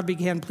the crowd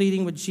began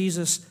pleading with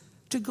Jesus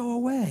to go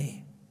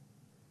away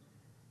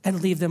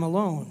and leave them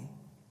alone.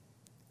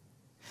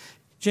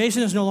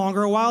 Jason is no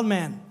longer a wild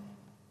man.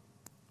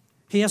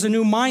 He has a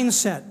new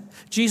mindset.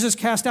 Jesus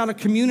cast out a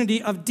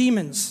community of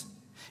demons,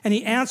 and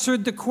he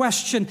answered the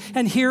question,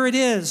 and here it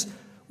is.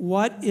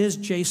 What is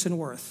Jason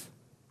worth?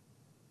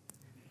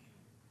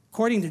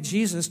 According to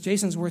Jesus,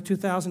 Jason's worth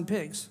 2,000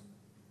 pigs.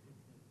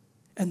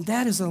 And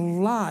that is a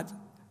lot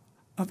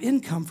of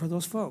income for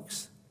those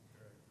folks.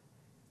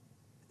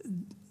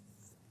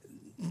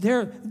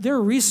 Their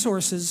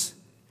resources,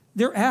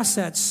 their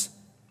assets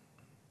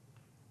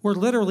were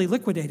literally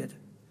liquidated.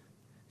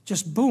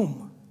 Just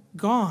boom,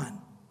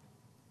 gone.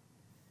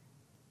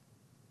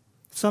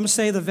 Some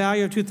say the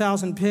value of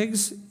 2,000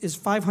 pigs is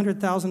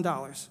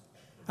 $500,000.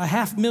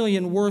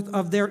 $500,000 worth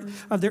of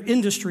their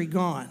industry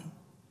gone.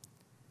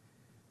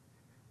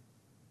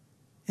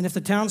 And if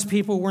the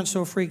townspeople weren't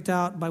so freaked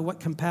out by what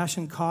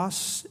compassion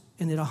costs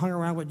and they'd hung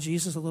around with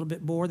Jesus a little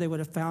bit more, they would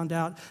have found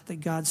out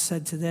that God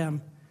said to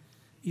them,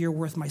 "You're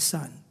worth my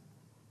son."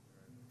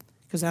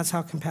 Because that's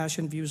how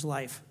compassion views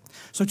life.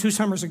 So 2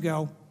 summers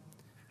ago,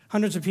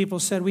 hundreds of people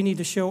said we need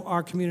to show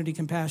our community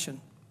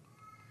compassion.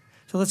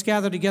 So let's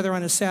gather together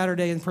on a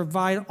Saturday and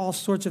provide all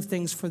sorts of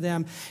things for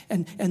them.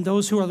 And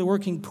those who are the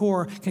working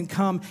poor can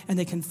come and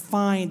they can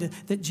find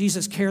that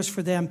Jesus cares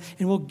for them.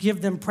 And we'll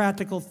give them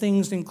practical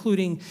things,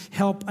 including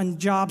help on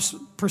jobs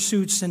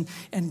pursuits and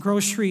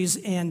groceries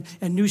and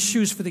new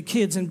shoes for the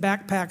kids and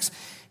backpacks.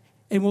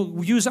 And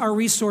we'll use our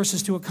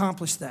resources to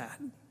accomplish that.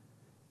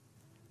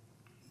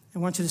 I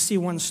want you to see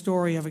one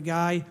story of a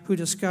guy who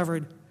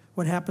discovered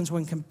what happens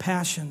when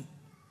compassion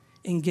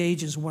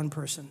engages one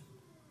person.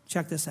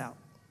 Check this out.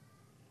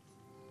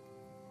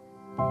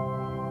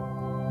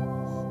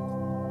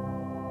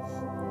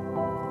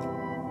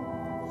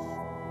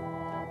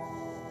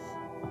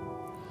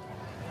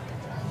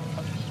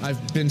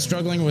 I've been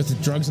struggling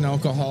with drugs and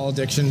alcohol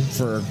addiction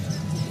for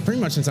pretty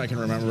much since I can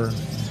remember.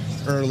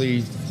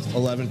 Early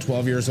 11,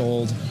 12 years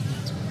old.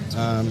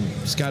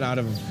 Just got out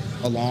of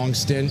a long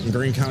stint in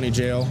Greene County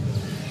Jail.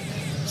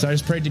 So I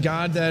just prayed to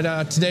God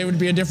that today would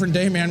be a different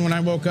day, man, when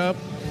I woke up.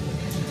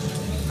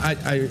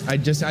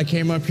 I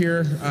came up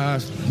here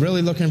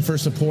really looking for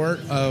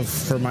support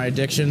for my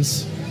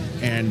addictions,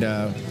 and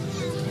a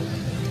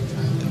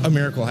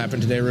miracle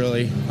happened today,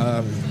 really.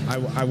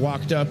 I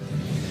walked up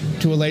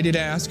to a lady to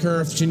ask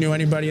her if she knew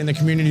anybody in the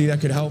community that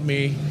could help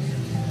me,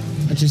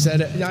 and she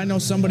said, "I know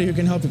somebody who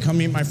can help you. Come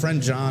meet my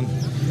friend John."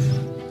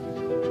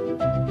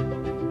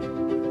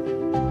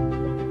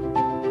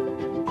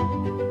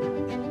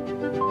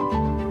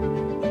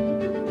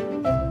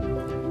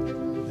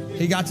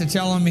 He got to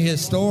telling me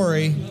his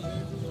story,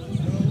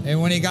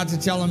 and when he got to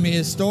telling me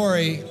his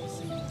story,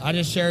 I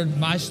just shared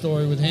my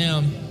story with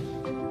him.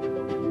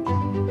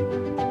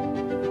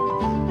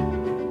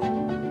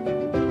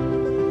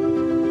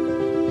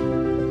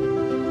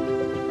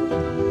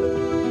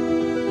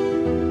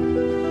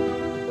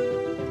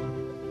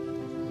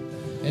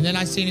 And then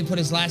I seen he put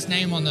his last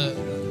name on the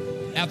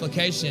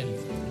application.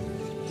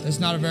 It's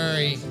not a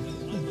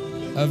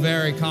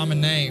very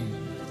common name.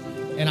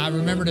 And I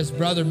remembered his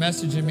brother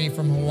messaging me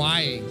from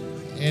Hawaii.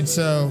 And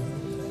so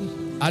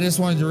I just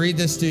wanted to read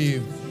this to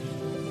you.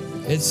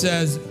 It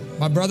says,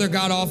 "My brother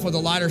got off with a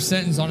lighter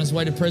sentence on his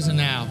way to prison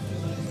now.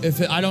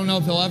 I don't know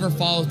if he'll ever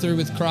follow through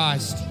with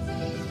Christ.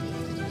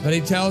 But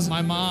he tells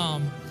my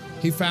mom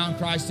he found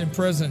Christ in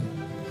prison.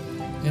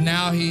 And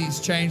now he's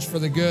changed for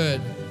the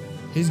good.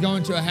 He's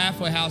going to a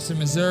halfway house in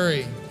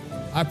Missouri.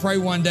 I pray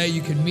one day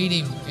you could meet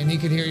him and he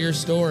could hear your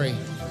story."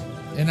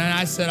 And then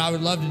I said, "I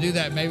would love to do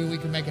that. Maybe we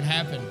can make it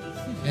happen."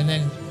 And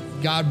then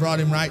God brought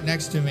him right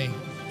next to me,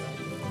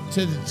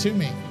 to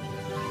me.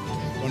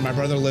 When my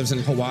brother lives in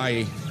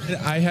Hawaii,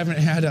 I haven't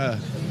had a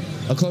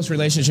close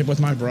relationship with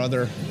my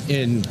brother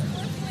in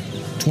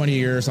 20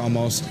 years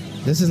almost.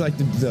 This is like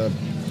the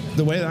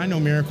way that I know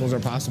miracles are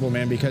possible,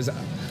 man, because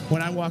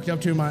when I walked up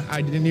to him,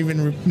 I didn't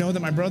even know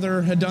that my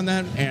brother had done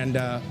that. And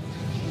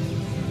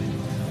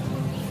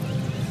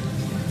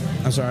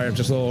I'm sorry, I'm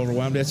just a little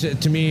overwhelmed.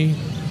 To me,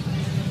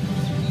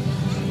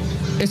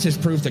 it's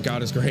just proof that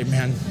God is great,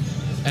 man,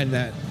 and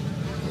that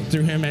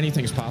through him,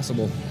 anything's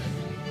possible.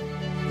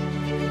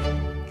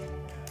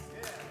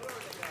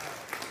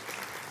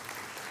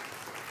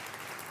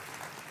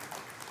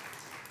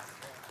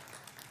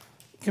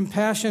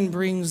 Compassion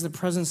brings the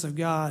presence of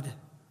God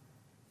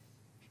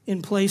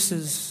in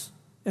places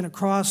and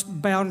across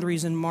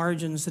boundaries and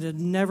margins that had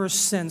never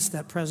sensed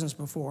that presence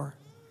before.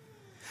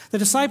 The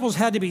disciples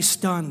had to be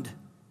stunned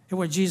at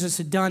what Jesus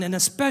had done, and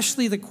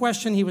especially the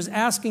question he was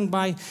asking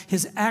by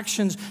his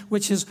actions,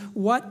 which is,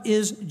 what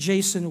is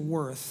Jason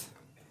worth?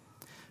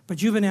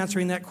 But you've been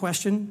answering that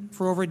question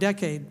for over a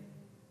decade.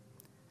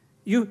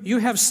 You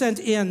have sent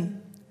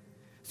in,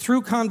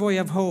 through Convoy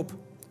of Hope,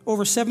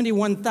 over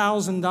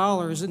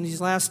 $71,000 in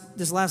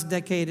this last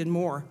decade and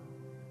more.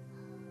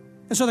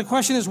 And so the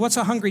question is, what's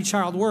a hungry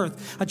child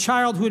worth? A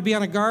child who would be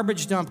on a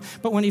garbage dump,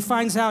 but when he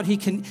finds out he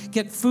can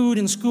get food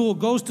in school,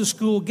 goes to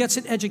school, gets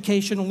an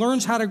education,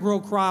 learns how to grow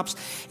crops,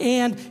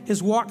 and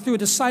has walked through a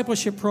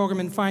discipleship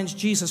program and finds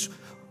Jesus.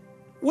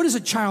 What is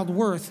a child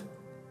worth?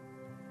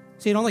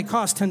 See, it only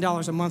costs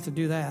 $10 a month to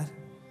do that.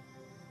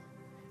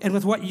 And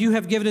with what you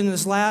have given in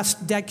this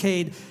last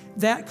decade,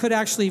 that could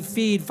actually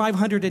feed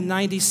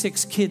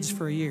 596 kids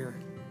for a year.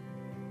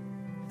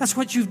 That's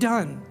what you've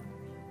done.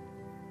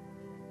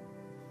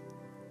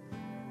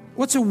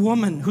 What's a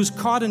woman who's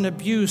caught in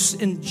abuse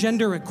and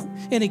gender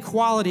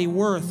inequality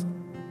worth?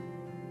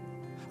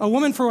 A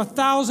woman for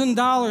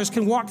 $1,000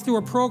 can walk through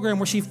a program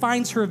where she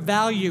finds her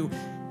value.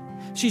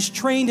 She's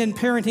trained in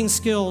parenting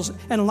skills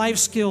and life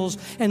skills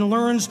and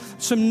learns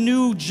some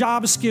new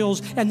job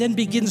skills and then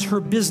begins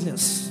her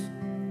business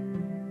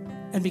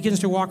and begins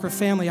to walk her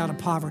family out of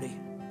poverty.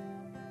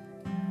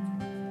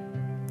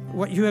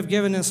 What you have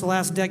given us the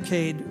last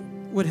decade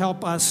would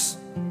help us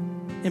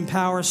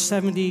empowers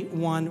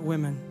 71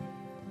 women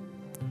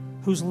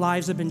whose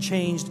lives have been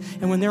changed.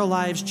 And when their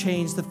lives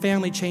change, the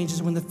family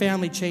changes. When the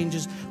family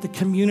changes, the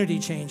community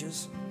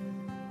changes.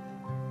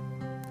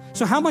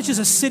 So how much is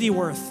a city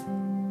worth?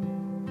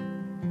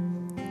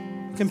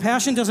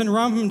 Compassion doesn't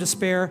run from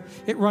despair,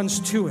 it runs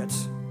to it.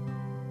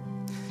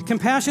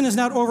 Compassion is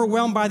not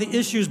overwhelmed by the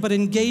issues, but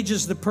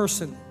engages the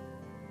person.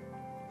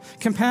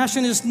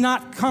 Compassion is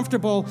not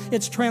comfortable,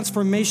 it's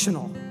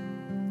transformational.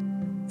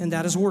 And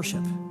that is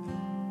worship.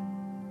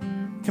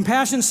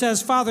 Compassion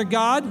says, Father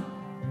God,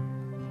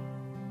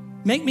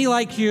 make me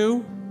like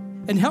you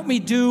and help me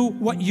do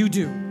what you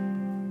do.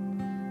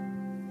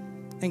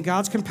 And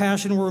God's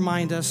compassion will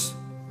remind us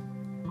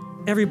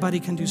everybody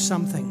can do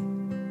something.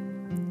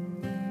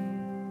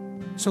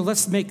 So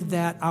let's make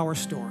that our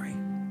story.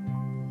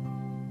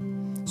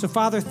 So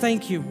Father,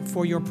 thank you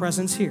for your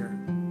presence here.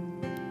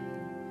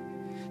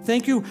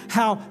 Thank you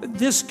how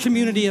this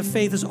community of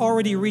faith is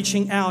already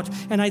reaching out.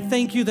 And I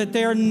thank you that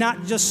they're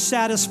not just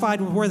satisfied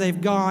with where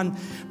they've gone,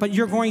 but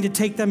you're going to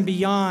take them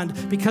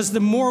beyond, because the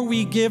more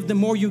we give, the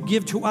more you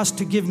give to us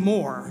to give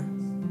more.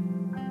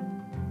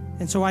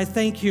 And so I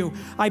thank you.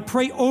 I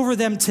pray over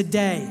them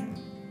today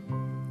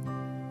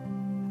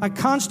a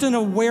constant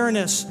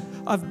awareness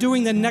of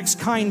doing the next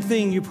kind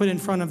thing you put in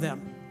front of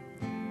them.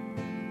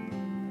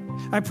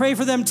 I pray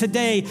for them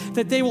today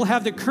that they will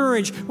have the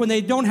courage when they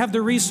don't have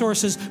the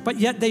resources, but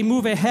yet they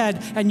move ahead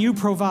and you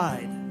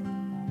provide.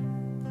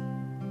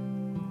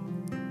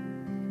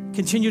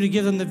 Continue to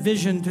give them the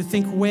vision to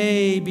think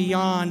way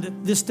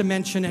beyond this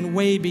dimension and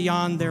way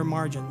beyond their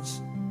margins.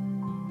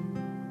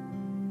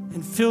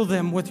 And fill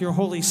them with your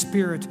Holy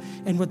Spirit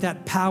and with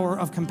that power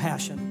of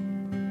compassion.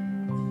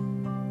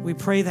 We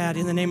pray that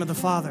in the name of the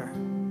Father,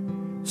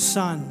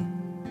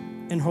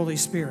 Son, and Holy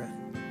Spirit.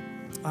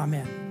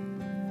 Amen.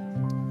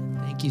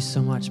 Thank you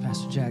so much,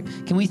 Pastor Jack.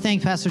 Can we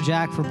thank Pastor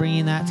Jack for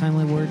bringing that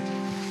timely word?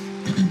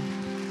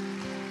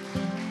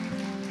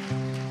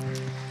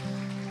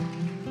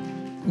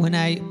 When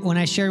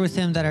I shared with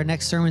him that our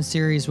next sermon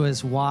series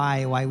was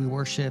why we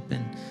worship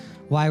and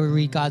why we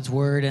read God's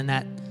word, and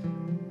that,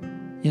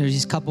 you know,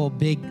 these couple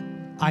big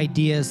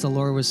ideas the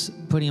Lord was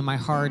putting in my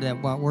heart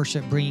about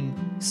worship bringing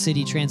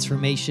city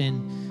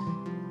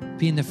transformation,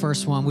 being the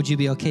first one. Would you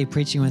be okay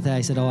preaching with that?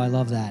 I said, oh, I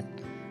love that.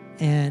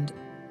 And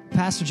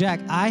Pastor Jack,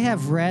 I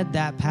have read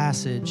that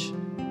passage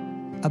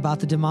about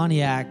the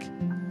demoniac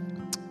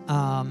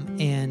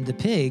and the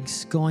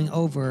pigs going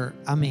over,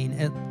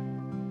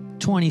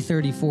 20,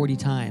 30, 40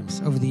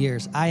 times over the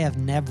years. I have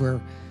never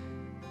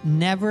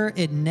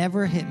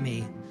hit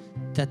me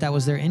that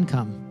was their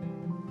income.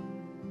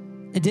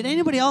 Did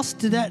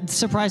that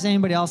surprise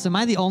anybody else? Am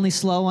I the only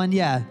slow one?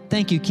 Yeah.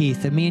 Thank you,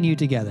 Keith, and me and you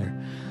together.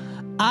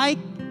 I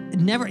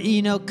never,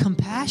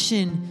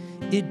 compassion,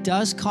 it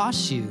does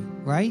cost you,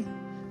 right?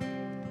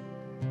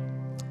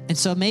 And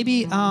so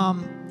maybe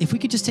if we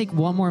could just take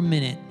one more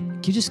minute,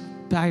 can you just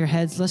bow your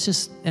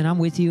heads? And I'm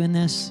with you in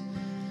this.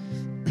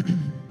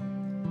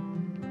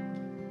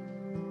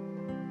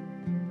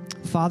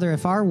 Father,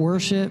 if our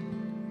worship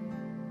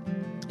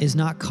is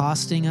not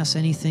costing us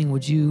anything,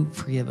 would you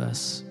forgive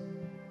us?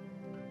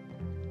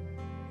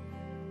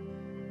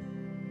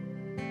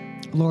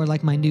 Lord,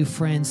 like my new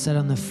friend said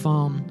on the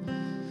phone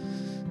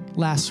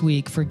last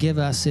week, forgive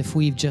us if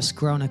we've just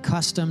grown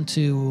accustomed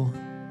to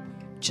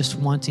just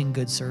wanting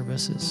good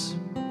services.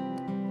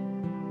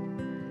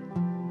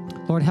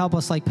 Lord, help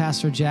us, like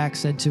Pastor Jack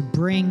said, to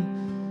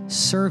bring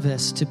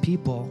service to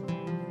people.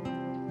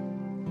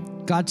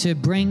 God, to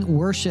bring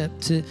worship,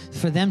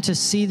 for them to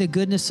see the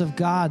goodness of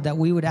God, that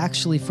we would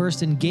actually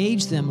first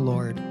engage them,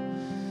 Lord.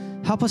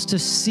 Help us to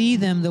see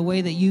them the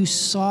way that you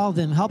saw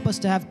them. Help us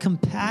to have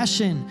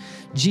compassion,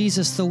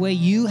 Jesus, the way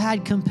you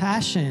had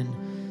compassion.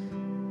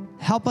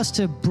 Help us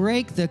to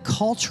break the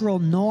cultural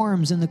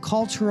norms and the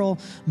cultural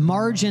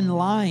margin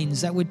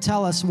lines that would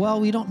tell us,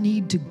 well, we don't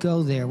need to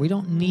go there. We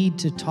don't need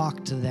to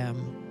talk to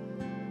them.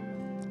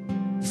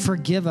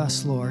 Forgive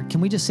us, Lord.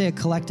 Can we just say a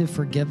collective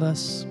forgive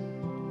us?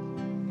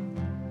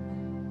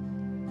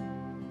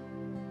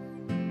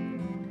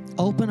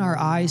 Open our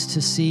eyes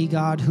to see,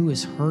 God, who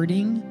is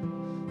hurting,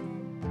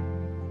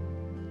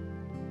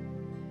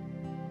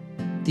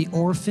 the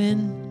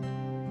orphan,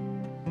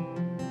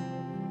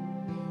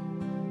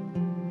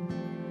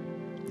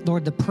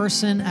 Lord, the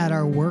person at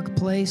our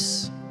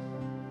workplace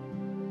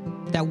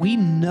that we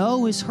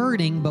know is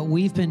hurting, but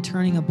we've been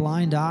turning a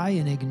blind eye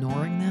and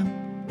ignoring them.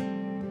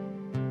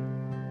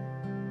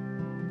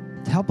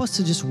 Help us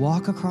to just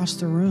walk across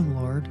the room,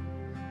 Lord,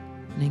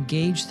 and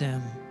engage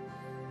them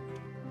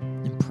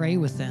and pray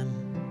with them.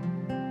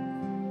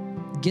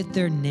 Get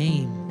their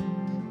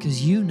name,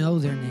 because you know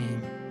their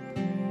name.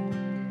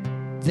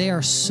 They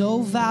are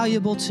so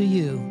valuable to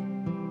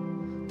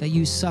you that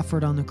you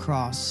suffered on the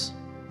cross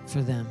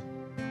for them.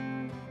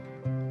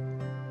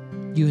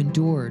 You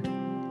endured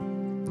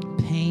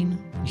pain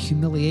and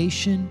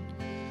humiliation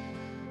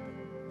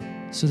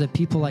so that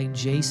people like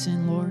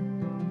Jason, Lord,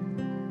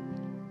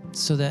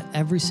 so that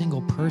every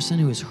single person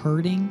who is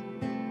hurting,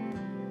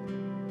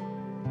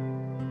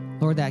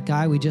 Lord, Lord, that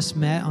guy we just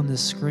met on the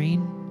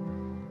screen.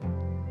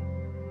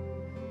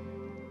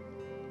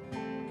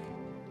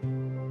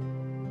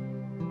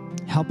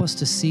 Help us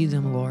to see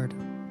them, Lord.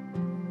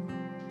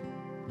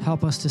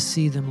 Help us to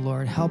see them,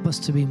 Lord. Help us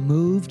to be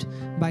moved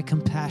by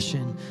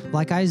compassion,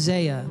 like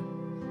Isaiah.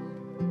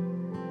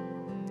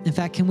 In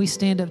fact, can we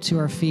stand up to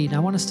our feet? And I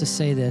want us to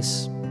say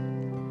this.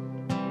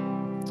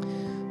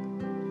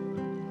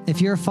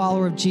 If you're a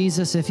follower of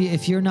Jesus,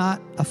 if you're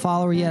not a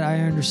follower yet,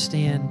 I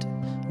understand.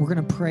 We're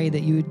going to pray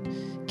that you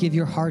would give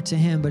your heart to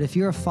him. But if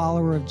you're a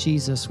follower of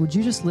Jesus, would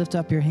you just lift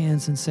up your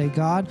hands and say,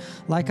 God,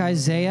 like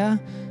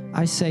Isaiah,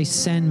 I say,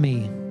 send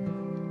me.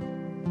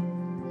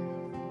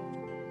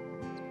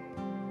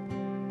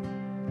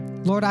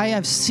 Lord, I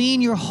have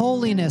seen your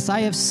holiness.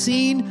 I have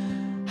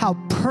seen how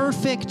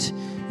perfect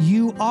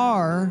you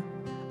are.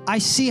 I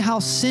see how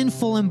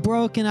sinful and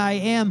broken I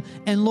am.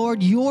 And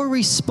Lord, your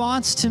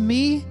response to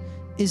me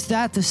is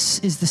that this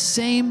is the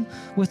same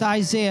with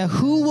Isaiah.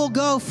 Who will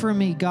go for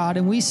me, God?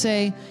 And we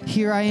say,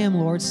 here I am,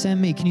 Lord,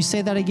 send me. Can you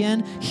say that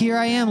again? Here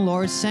I am,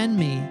 Lord, send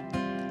me.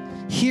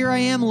 Here I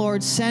am,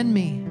 Lord, send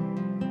me.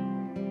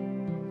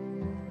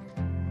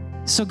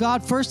 So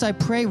God, first I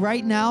pray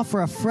right now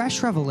for a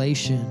fresh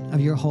revelation of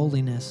your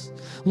holiness.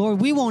 Lord,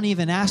 we won't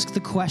even ask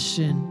the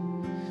question.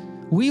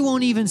 We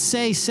won't even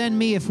say, send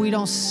me, if we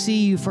don't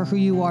see you for who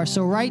you are.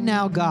 So right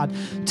now, God,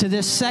 to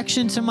this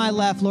section to my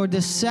left, Lord,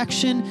 this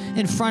section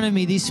in front of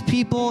me, these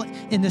people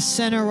in the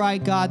center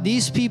right, God,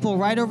 these people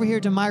right over here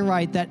to my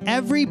right, that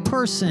every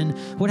person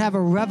would have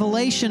a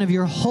revelation of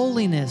your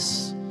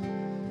holiness.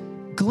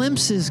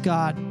 Glimpses,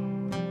 God.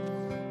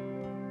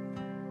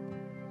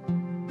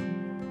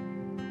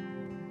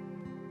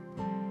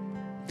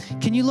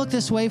 Can you look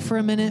this way for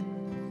a minute?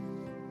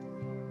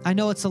 I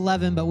know it's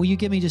 11, but will you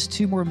give me just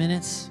 2 more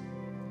minutes?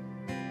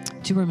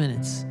 2 more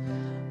minutes.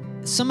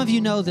 Some of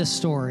you know this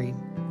story.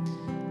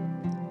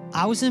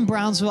 I was in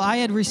Brownsville. I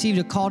had received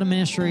a call to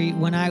ministry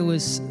when I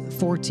was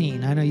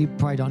 14. I know you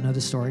probably don't know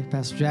the story,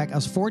 Pastor Jack. I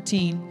was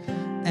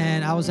 14,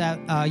 and I was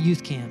at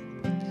youth camp.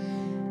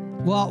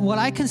 Well, what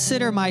I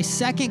consider my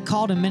second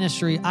call to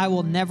ministry, I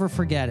will never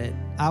forget it.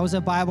 I was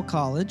at Bible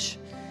college,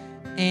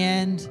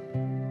 and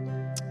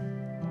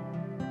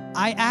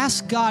I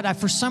asked God,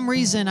 for some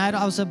reason,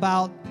 I was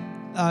about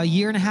a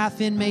year and a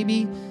half in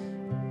maybe,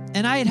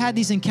 and I had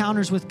these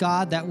encounters with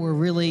God that were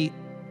really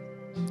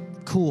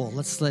cool.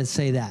 Let's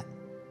say that,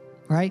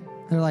 right?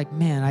 They're like,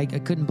 man, I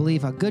couldn't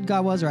believe how good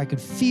God was, or I could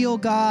feel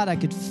God. I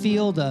could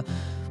feel the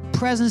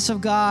presence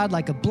of God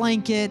like a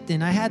blanket,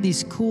 and I had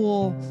these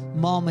cool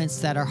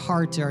moments that are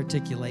hard to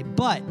articulate.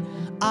 But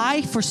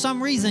I, for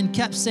some reason,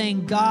 kept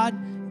saying, God,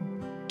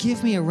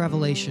 give me a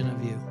revelation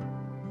of you.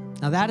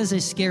 Now, that is a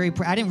scary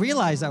prayer. I didn't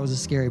realize that was a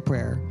scary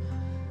prayer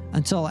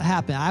until it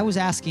happened. I was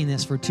asking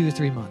this for 2 or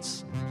 3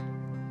 months.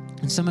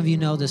 And some of you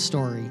know this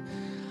story.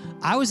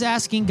 I was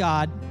asking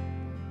God,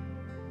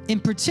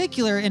 in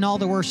particular, in all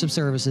the worship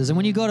services. And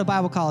when you go to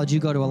Bible college, you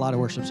go to a lot of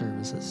worship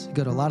services. You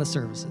go to a lot of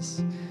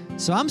services.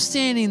 So I'm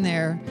standing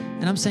there,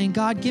 and I'm saying,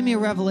 God, give me a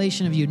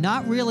revelation of you,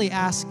 not really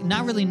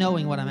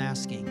knowing what I'm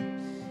asking.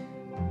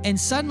 And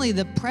suddenly,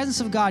 the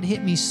presence of God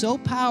hit me so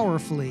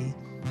powerfully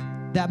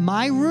that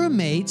my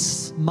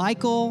roommates,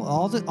 Michael,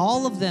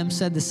 all of them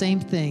said the same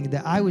thing,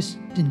 that I was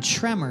in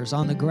tremors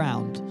on the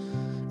ground.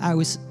 I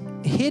was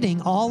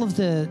hitting all of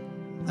the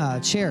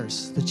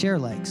chairs, the chair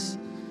legs.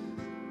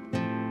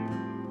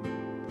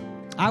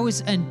 I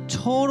was in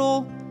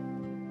total,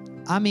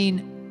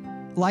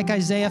 like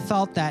Isaiah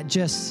felt that,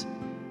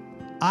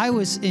 I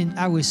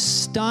was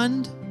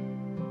stunned.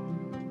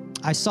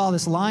 I saw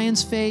this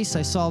lion's face.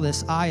 I saw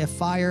this eye of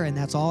fire, and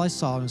that's all I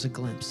saw. It was a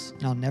glimpse.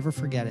 And I'll never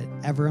forget it,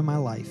 ever in my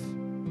life.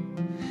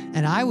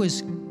 And I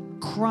was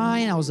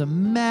crying. I was a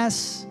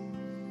mess.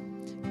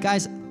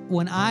 Guys,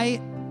 when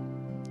I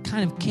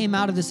kind of came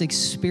out of this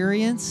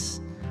experience,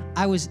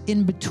 I was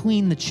in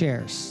between the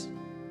chairs.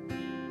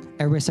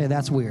 Everybody say,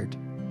 that's weird.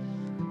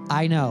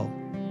 I know,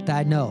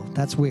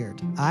 that's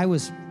weird. It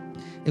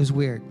was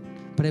weird,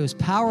 but it was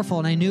powerful,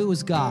 and I knew it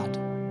was God.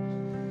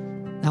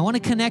 Now, I want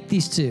to connect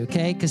these two,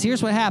 okay? Because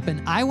here's what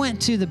happened. I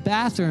went to the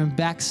bathroom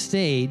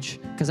backstage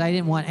because I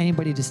didn't want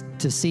anybody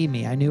to see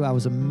me. I knew I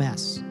was a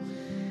mess.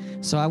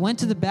 So I went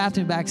to the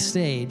bathroom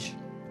backstage,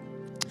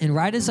 and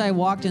right as I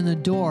walked in the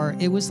door,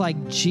 it was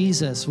like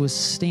Jesus was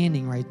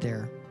standing right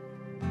there.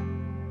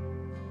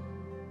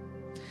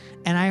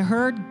 And I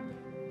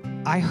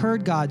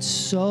heard God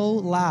so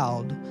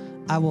loud,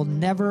 I will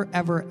never,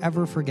 ever,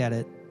 ever forget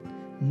it.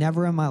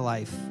 Never in my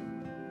life.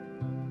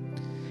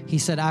 He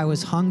said, I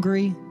was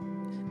hungry,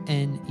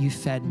 and you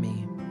fed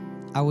me.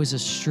 I was a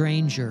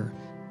stranger,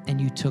 and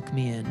you took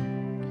me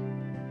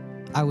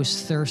in. I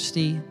was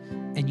thirsty,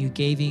 and you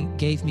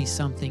gave me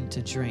something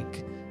to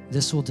drink.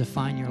 This will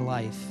define your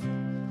life.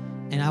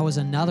 And I was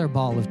another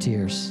ball of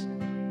tears.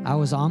 I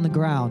was on the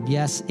ground,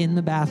 yes, in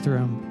the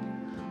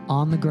bathroom,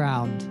 on the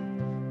ground,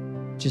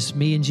 just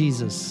me and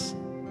Jesus.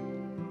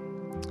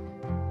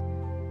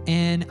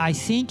 And I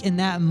think in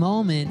that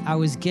moment, I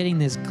was getting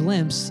this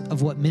glimpse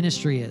of what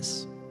ministry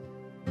is.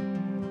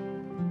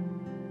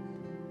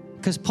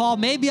 Because Paul,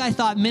 maybe I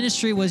thought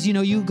ministry was,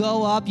 you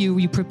go up,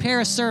 you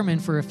prepare a sermon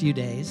for a few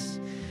days,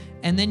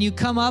 and then you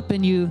come up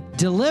and you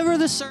deliver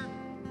the sermon.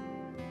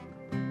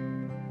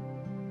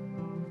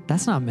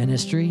 That's not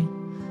ministry.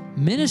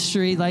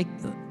 Ministry, like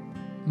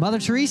Mother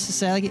Teresa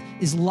said,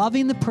 is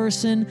loving the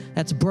person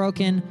that's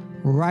broken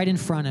right in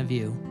front of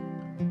you.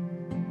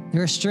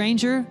 They're a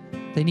stranger,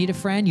 they need a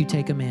friend, you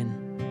take them in.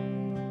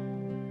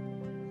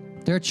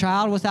 They're a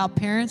child without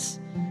parents,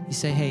 you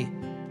say, hey,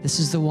 this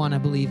is the one I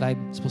believe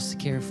I'm supposed to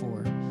care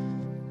for.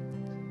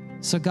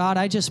 So God,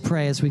 I just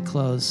pray as we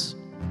close,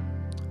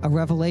 a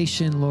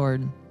revelation,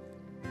 Lord.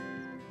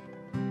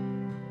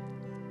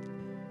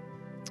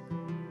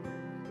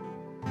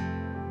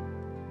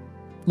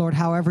 Lord,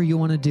 however you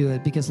want to do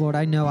it, because Lord,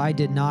 I know I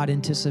did not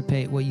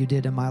anticipate what you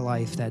did in my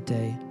life that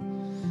day.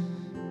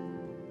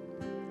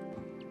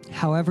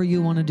 However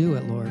you want to do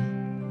it, Lord.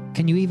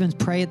 Can you even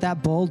pray it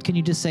that bold? Can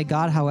you just say,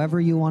 God,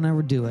 however you want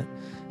to do it,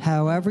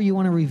 however you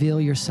want to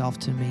reveal yourself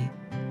to me.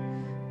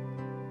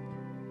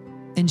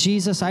 And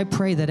Jesus, I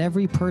pray that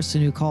every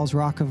person who calls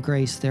Rock of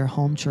Grace their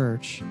home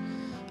church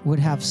would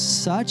have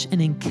such an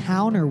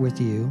encounter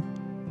with you,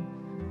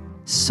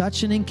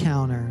 such an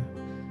encounter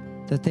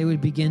that they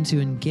would begin to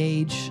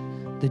engage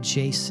the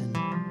Jason.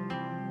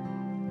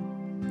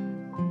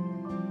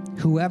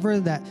 Whoever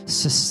that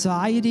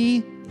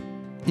society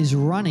is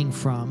running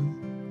from,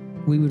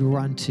 we would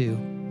run to.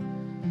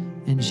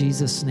 In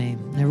Jesus' name.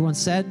 Everyone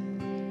said,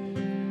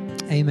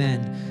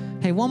 amen.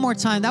 Hey, one more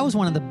time. That was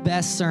one of the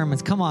best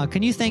sermons. Come on.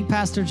 Can you thank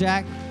Pastor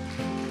Jack?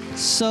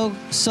 So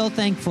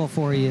thankful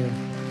for you.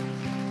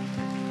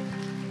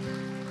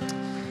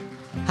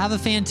 Have a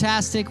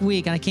fantastic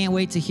week, and I can't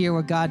wait to hear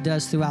what God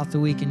does throughout the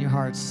week in your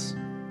hearts.